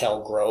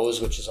clientele grows,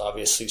 which is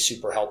obviously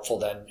super helpful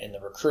then in the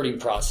recruiting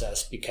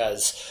process,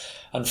 because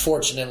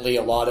unfortunately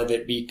a lot of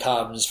it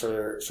becomes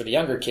for the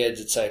younger kids,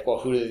 it's like, well,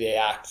 who do they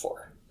act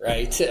for?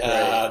 Right.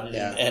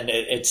 And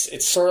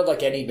it's sort of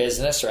like any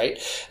business, right?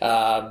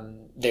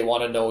 They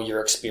want to know your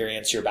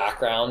experience, your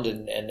background,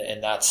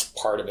 and that's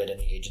part of it in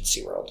the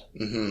agency world.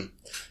 Mm-hmm.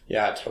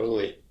 Yeah,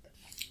 totally.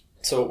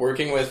 So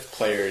working with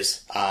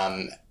players,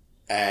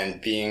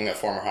 and being a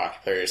former hockey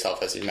player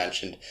yourself, as you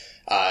mentioned,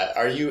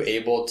 are you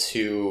able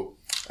to,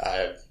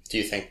 do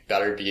you think,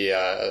 be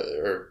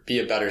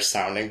a better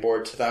sounding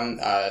board to them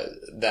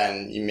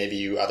than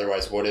you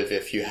otherwise would have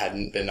if you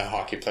hadn't been a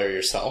hockey player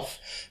yourself?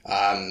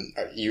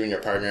 You and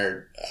your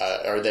partner,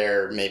 are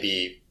there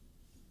maybe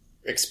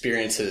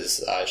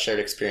experiences, shared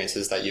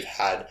experiences that you've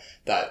had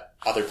that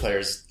other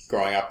players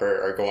growing up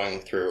are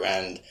going through,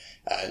 and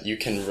you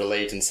can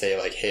relate and say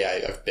like,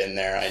 hey, I've been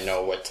there. I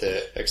know what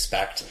to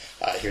expect.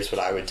 Here's what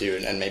I would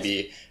do. And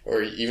maybe,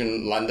 or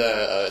even lend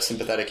a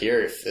sympathetic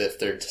ear if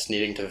they're just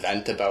needing to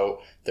vent about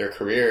their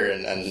career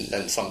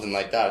and something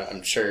like that.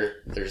 I'm sure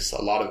there's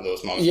a lot of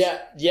those moments.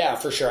 Yeah,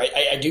 for sure.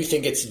 I do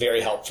think it's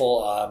very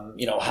helpful.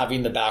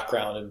 Having the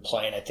background in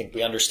playing, I think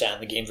we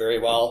understand the game very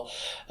well.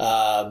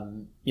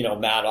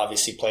 Matt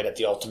obviously played at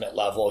the ultimate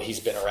level. He's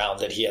been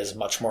around it. He has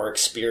much more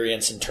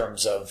experience in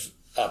terms of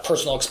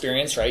personal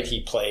experience, right?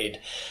 He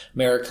played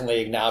American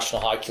League, National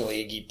Hockey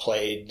League. He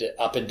played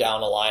up and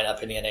down the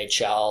lineup in the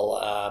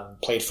NHL,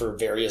 played for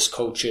various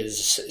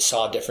coaches,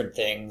 saw different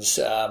things.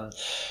 I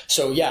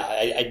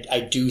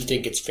do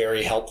think it's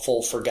very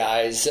helpful for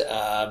guys.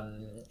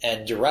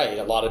 And you're right.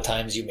 A lot of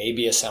times you may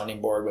be a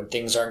sounding board when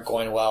things aren't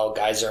going well.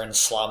 Guys are in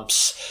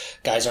slumps.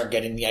 Guys aren't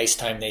getting the ice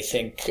time they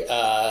think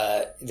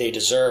they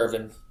deserve.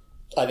 And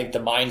I think the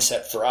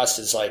mindset for us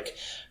is like,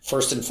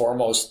 first and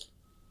foremost,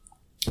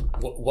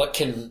 what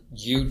can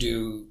you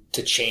do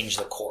to change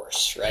the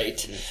course, right?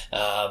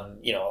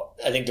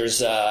 Mm-hmm. I think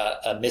there's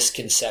a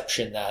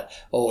misconception that,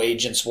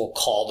 agents will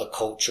call the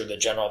coach or the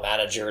general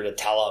manager to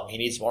tell him he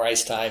needs more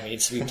ice time, he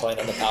needs to be playing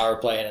on the power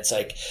play. And it's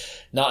like,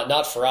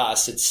 not for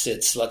us.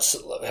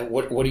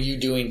 What are you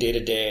doing day to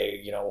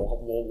day?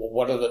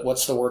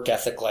 What's the work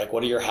ethic like?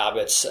 What are your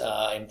habits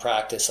in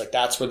practice? Like,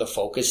 that's where the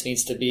focus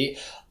needs to be.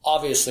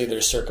 Obviously,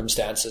 there's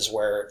circumstances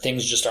where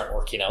things just aren't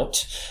working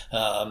out.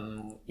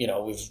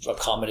 We've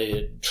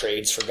accommodated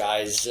trades for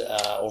guys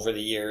over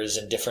the years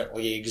in different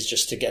leagues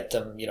just to get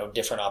them,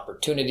 different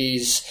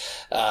opportunities.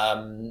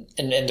 And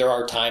there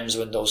are times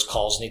when those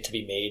calls need to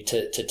be made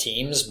to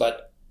teams,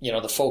 but,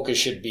 the focus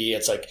should be,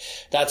 it's like,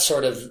 that's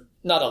sort of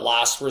not a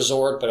last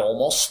resort, but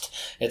almost.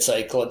 It's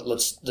like,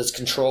 let's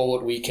control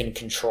what we can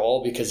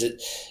control, because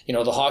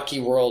the hockey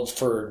world,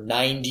 for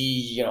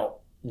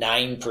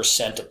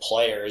 9% of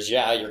players,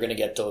 you're going to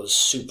get those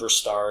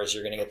superstars.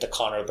 You're going to get the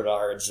Connor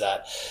Bedards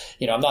that,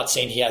 I'm not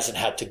saying he hasn't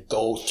had to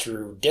go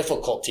through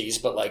difficulties,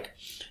 but like,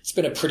 it's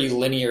been a pretty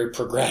linear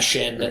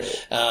progression.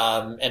 Right.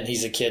 And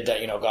he's a kid that,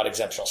 got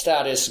exemptional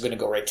status, going to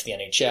go right to the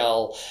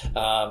NHL.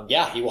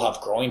 He will have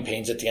growing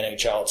pains at the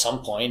NHL at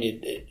some point.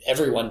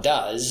 Everyone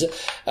does.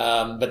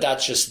 But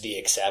that's just the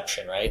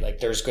exception, right? Like,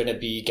 there's going to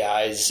be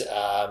guys,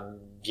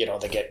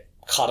 that get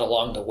cut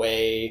along the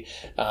way,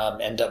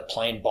 end up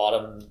playing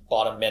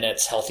bottom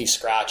minutes, healthy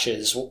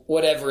scratches,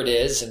 whatever it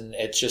is. And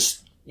it's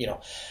just,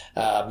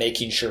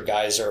 making sure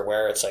guys are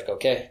aware. It's like,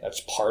 okay, that's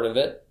part of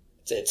it.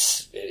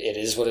 It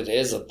is what it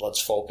is.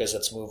 Let's focus.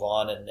 Let's move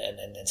on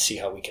and see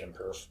how we can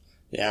improve.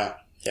 Yeah.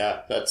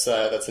 That's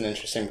an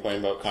interesting point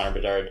about Connor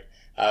Bedard.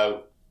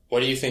 What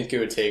do you think it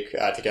would take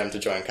to get him to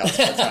join Cal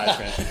Sports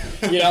Management?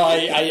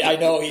 I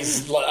know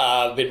he's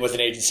been with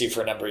an agency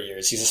for a number of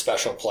years. He's a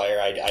special player.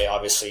 I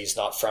obviously, he's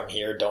not from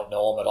here, don't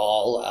know him at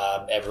all.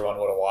 Everyone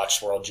would have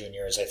watched World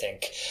Juniors, I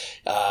think.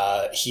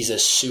 He's a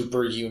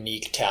super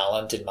unique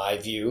talent in my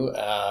view.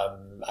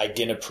 I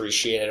didn't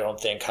appreciate, I don't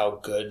think, how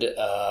good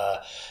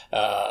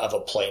of a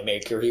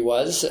playmaker he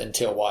was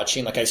until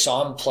watching. Like, I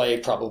saw him play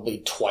probably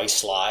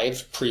twice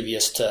live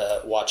previous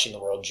to watching the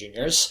World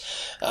Juniors.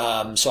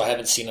 So I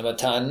haven't seen him a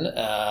ton,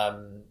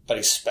 but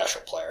he's a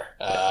special player.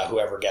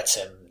 Whoever gets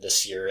him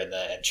this year in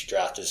the entry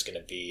draft is going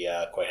to be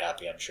quite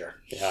happy, I'm sure.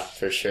 Yeah,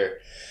 for sure.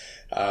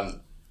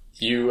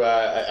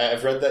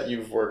 I've read that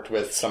you've worked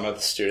with some of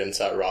the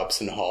students at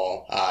Robson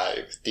Hall,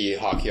 the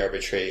hockey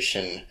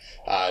arbitration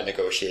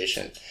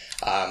negotiation.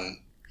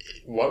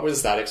 What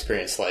was that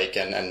experience like,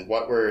 and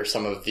what were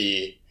some of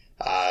the,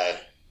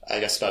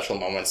 special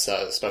moments,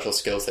 special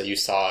skills that you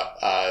saw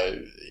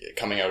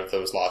coming out of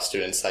those law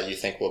students that you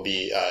think will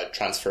be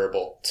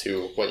transferable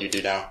to what you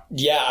do now?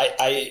 Yeah,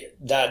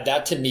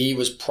 that to me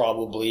was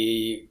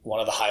probably one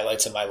of the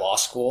highlights of my law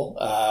school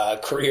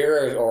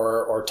career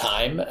or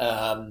time.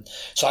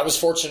 So I was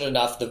fortunate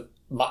enough that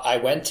I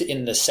went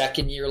in the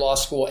second year law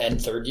school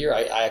and third year.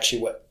 I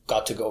actually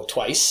got to go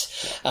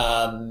twice.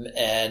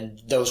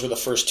 And those were the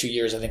first 2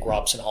 years I think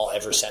Robson Hall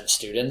ever sent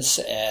students.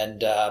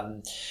 And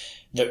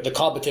the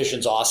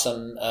competition's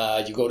awesome.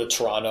 You go to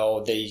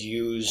Toronto, they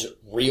use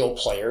real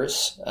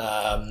players.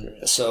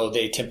 So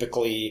they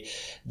typically,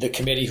 the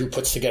committee who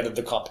puts together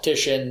the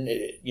competition,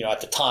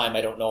 at the time,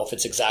 I don't know if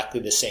it's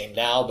exactly the same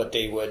now, but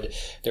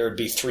there would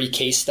be 3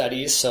 case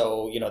studies.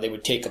 So, they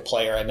would take a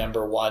player. I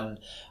remember one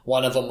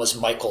of them was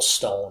Michael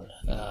Stone,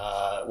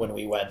 when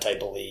we went, I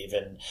believe.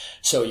 And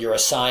so you're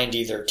assigned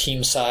either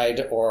team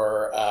side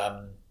or,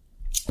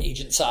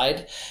 agent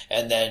side,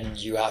 and then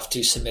you have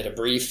to submit a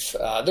brief.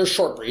 They're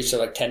short briefs,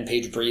 they're like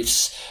 10-page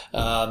briefs,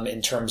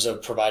 in terms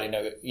of providing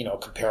a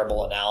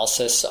comparable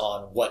analysis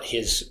on what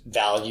his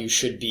value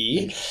should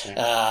be.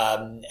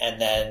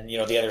 And then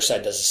the other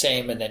side does the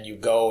same, and then you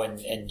go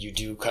and you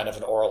do kind of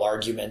an oral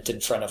argument in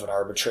front of an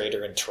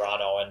arbitrator in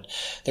Toronto. And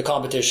the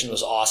competition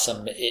was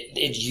awesome.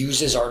 It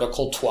uses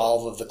Article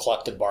 12 of the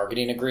collective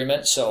bargaining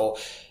agreement, so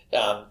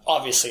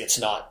obviously it's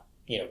not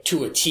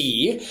to a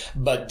T,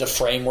 but the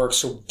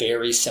frameworks are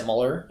very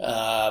similar.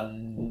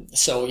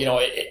 So,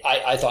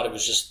 I thought it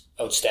was just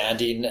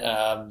outstanding.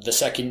 The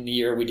second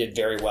year we did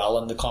very well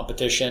in the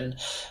competition.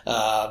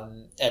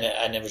 And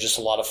it was just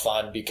a lot of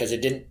fun because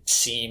it didn't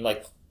seem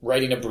like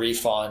writing a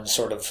brief on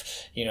sort of,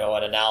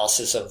 an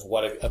analysis of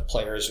what a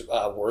player's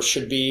worth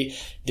should be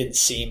didn't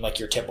seem like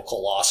your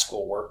typical law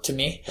school work to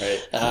me.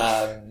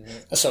 Right.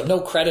 So no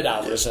credit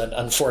hours,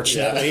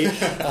 unfortunately.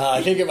 Yeah.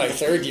 I think in my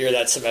third year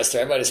that semester,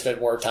 I might have spent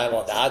more time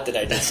on that than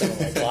I did some of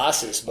my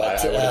classes.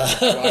 But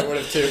I would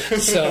have too.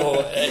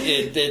 So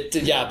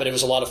but it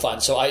was a lot of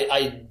fun. So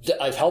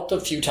I've helped a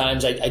few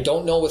times. I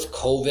don't know with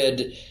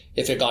COVID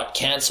if it got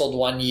canceled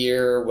one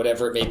year,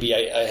 whatever it may be.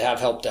 I have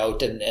helped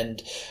out,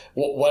 and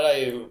what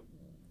I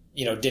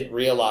didn't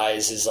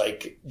realize is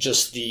like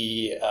just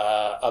the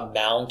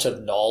amount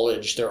of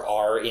knowledge there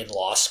are in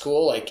law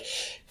school. Like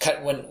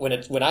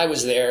when I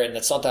was there, and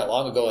it's not that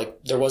long ago,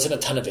 like there wasn't a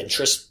ton of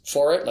interest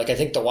for it. Like I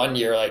think the one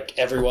year, like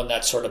everyone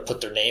that sort of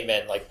put their name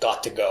in, like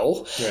got to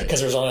go because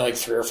there was only like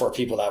 3 or 4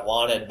 people that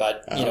wanted.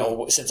 But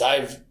since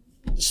I've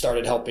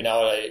started helping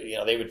out,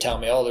 they would tell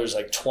me, there's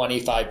like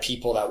 25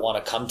 people that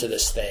want to come to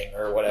this thing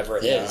or whatever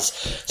it is.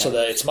 So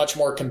that it's much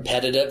more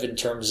competitive in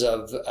terms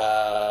of,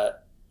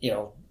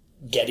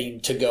 getting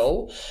to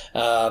go.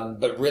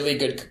 But really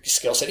good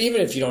skill set.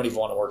 Even if you don't even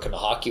want to work in the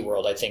hockey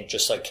world, I think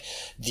just like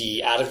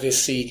the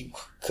advocacy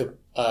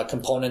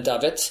component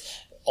of it,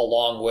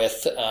 along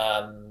with,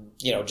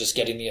 just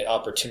getting the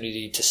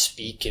opportunity to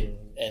speak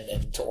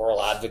and to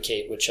oral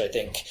advocate, which I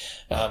think,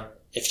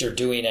 if you're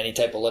doing any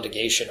type of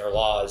litigation or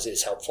law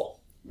is helpful.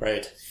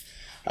 Right.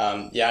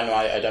 I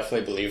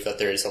definitely believe that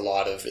there is a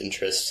lot of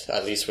interest,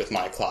 at least with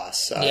my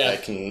class. I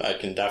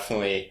can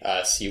definitely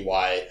see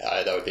why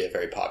that would be a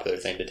very popular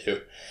thing to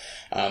do.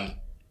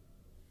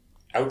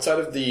 Outside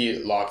of the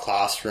law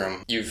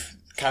classroom, you've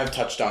kind of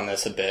touched on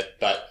this a bit,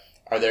 but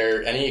are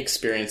there any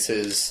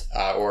experiences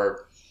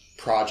or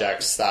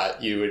projects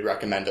that you would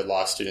recommend a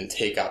law student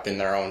take up in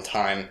their own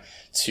time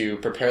to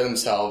prepare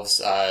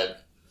themselves,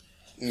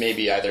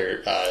 maybe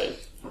either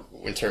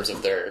in terms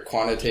of their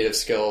quantitative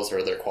skills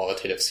or their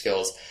qualitative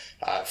skills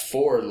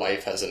for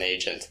life as an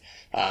agent?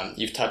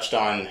 You've touched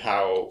on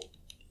how,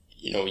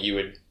 you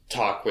would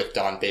talk with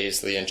Don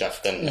Baisley and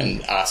Jeff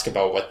and ask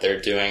about what they're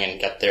doing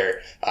and get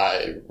their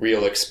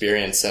real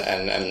experience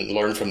and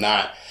learn from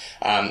that.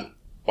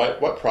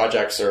 What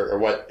projects or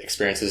what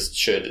experiences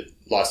should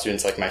law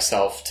students like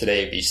myself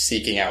today be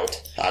seeking out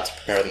to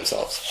prepare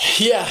themselves?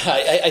 Yeah,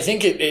 I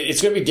think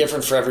it's going to be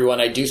different for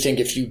everyone. I do think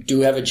if you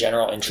do have a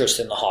general interest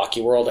in the hockey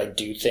world, I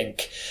do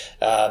think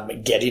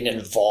getting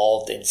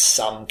involved in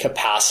some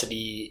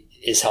capacity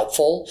is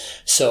helpful.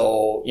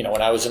 So,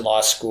 when I was in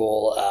law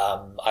school,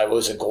 I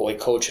was a goalie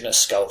coach and a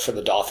scout for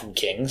the Dauphin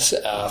Kings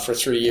for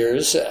 3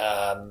 years.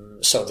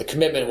 So the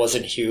commitment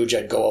wasn't huge.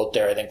 I'd go out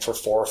there, I think, for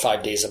 4 or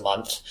 5 days a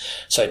month.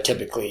 So I'd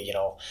typically,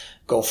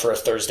 go for a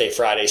Thursday,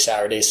 Friday,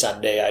 Saturday,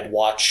 Sunday. I'd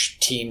watch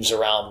teams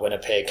around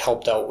Winnipeg,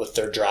 helped out with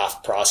their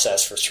draft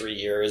process for 3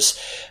 years.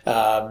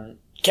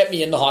 kept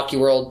me in the hockey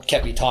world,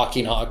 kept me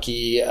talking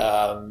hockey,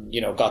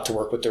 got to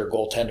work with their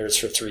goaltenders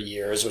for 3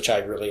 years, which I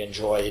really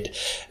enjoyed.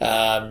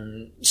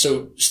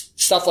 So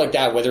stuff like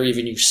that, whether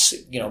even you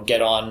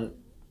get on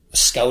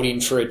scouting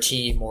for a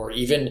team or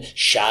even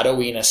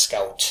shadowing a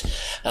scout.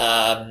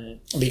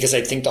 Because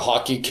I think the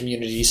hockey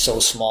community is so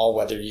small,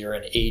 whether you're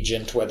an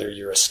agent, whether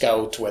you're a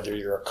scout, whether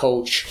you're a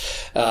coach.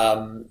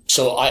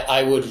 So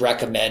I would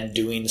recommend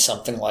doing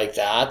something like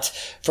that.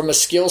 From a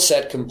skill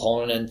set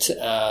component,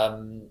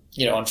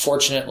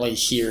 unfortunately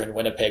here in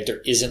Winnipeg,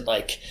 there isn't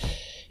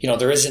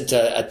there isn't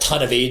a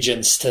ton of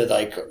agents to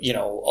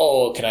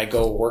can I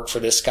go work for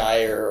this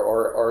guy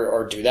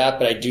or do that?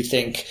 But I do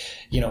think,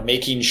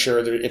 making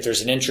sure that if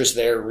there's an interest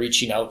there,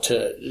 reaching out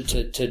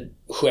to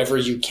whoever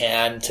you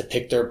can to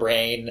pick their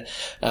brain.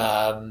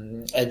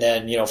 And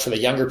then, for the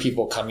younger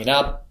people coming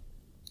up,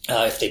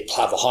 if they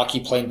have a hockey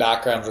playing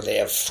background or they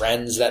have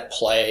friends that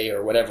play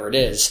or whatever it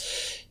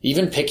is,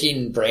 even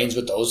picking brains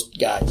with those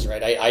guys,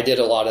 right? I did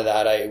a lot of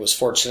that. I was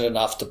fortunate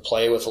enough to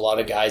play with a lot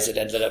of guys that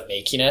ended up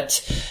making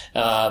it.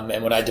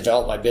 And when I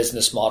developed my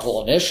business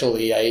model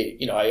initially,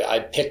 I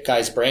picked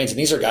guys' brains, and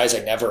these are guys I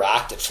never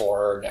acted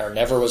for or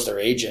never was their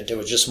agent. It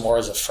was just more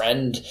as a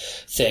friend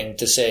thing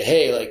to say,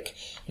 hey,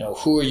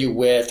 who are you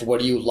with? What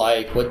do you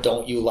like? What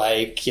don't you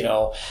like?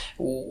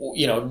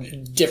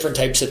 Different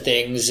types of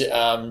things,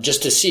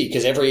 just to see,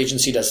 because every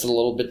agency does it a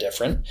little bit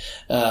different.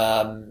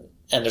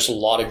 And there's a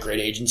lot of great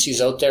agencies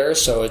out there.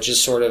 So it's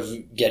just sort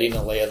of getting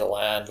the lay of the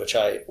land, which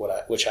I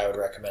would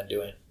recommend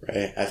doing.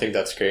 Right. I think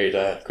that's great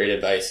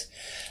advice.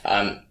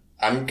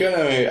 I'm going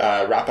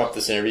to wrap up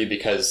this interview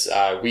because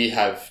we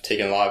have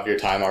taken a lot of your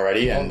time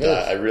already, and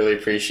I really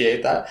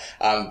appreciate that.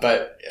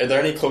 But are there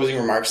any closing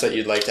remarks that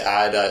you'd like to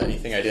add?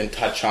 Anything I didn't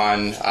touch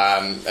on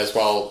as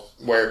well?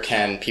 Where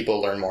can people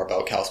learn more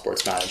about Cal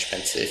Sports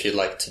Management if you'd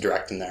like to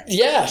direct them there?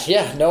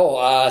 Yeah.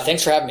 No,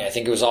 thanks for having me. I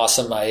think it was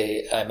awesome.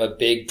 I'm a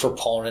big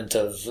proponent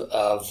of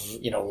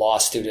law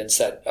students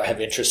that have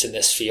interest in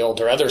this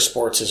field or other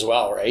sports as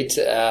well, right?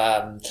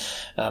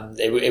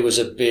 It was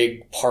a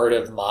big part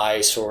of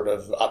my sort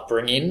of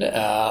upbringing.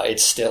 It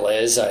still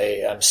is.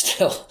 I'm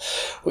still,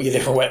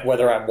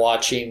 whether I'm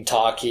watching,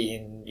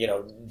 talking,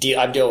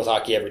 I'm dealing with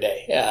hockey every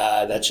day.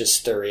 That's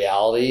just the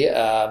reality.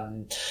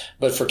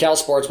 But for Cal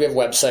Sports, we have a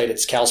website.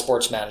 It's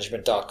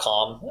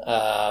calsportsmanagement.com.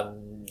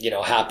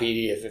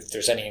 Happy if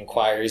there's any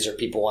inquiries or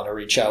people want to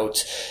reach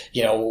out.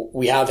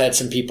 We have had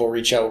some people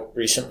reach out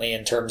recently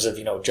in terms of,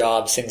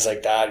 jobs, things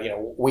like that.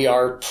 We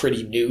are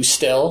pretty new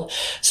still.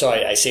 So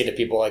I say to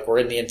people, we're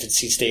in the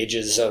infancy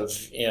stages of,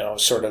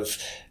 sort of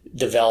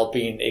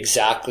developing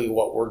exactly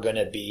what we're going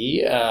to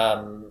be.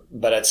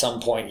 But at some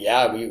point,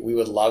 we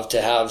would love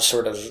to have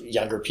sort of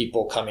younger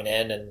people coming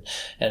in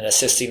and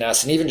assisting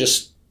us, and even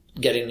just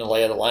getting the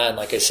lay of the land,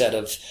 like I said,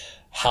 of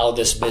how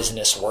this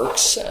business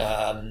works,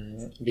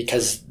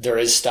 because there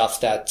is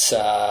stuff that's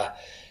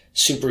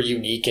super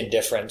unique and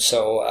different.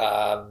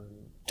 So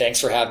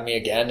thanks for having me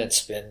again.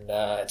 It's been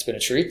a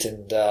treat,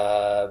 and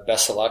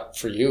best of luck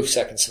for you,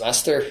 second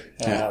semester,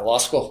 law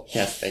school.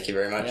 Yeah, thank you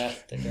very much. Yeah,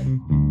 take care.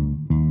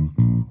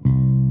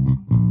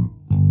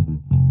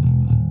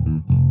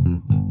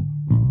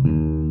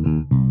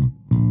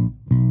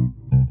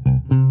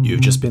 You've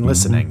just been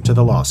listening to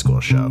The Law School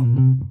Show.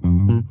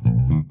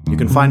 You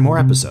can find more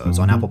episodes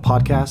on Apple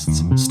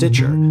Podcasts,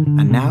 Stitcher,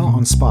 and now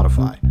on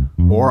Spotify,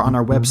 or on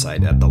our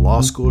website at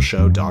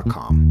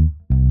thelawschoolshow.com.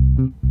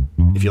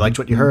 If you liked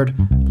what you heard,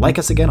 like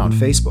us again on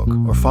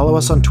Facebook or follow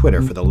us on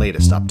Twitter for the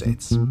latest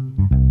updates.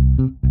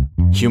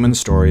 Human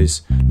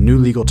stories, new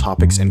legal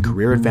topics, and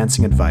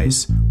career-advancing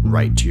advice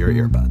right to your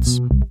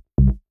earbuds.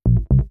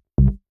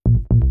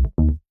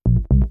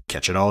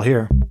 Catch it all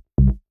here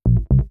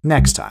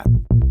next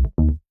time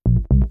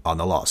on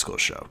The Law School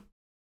Show.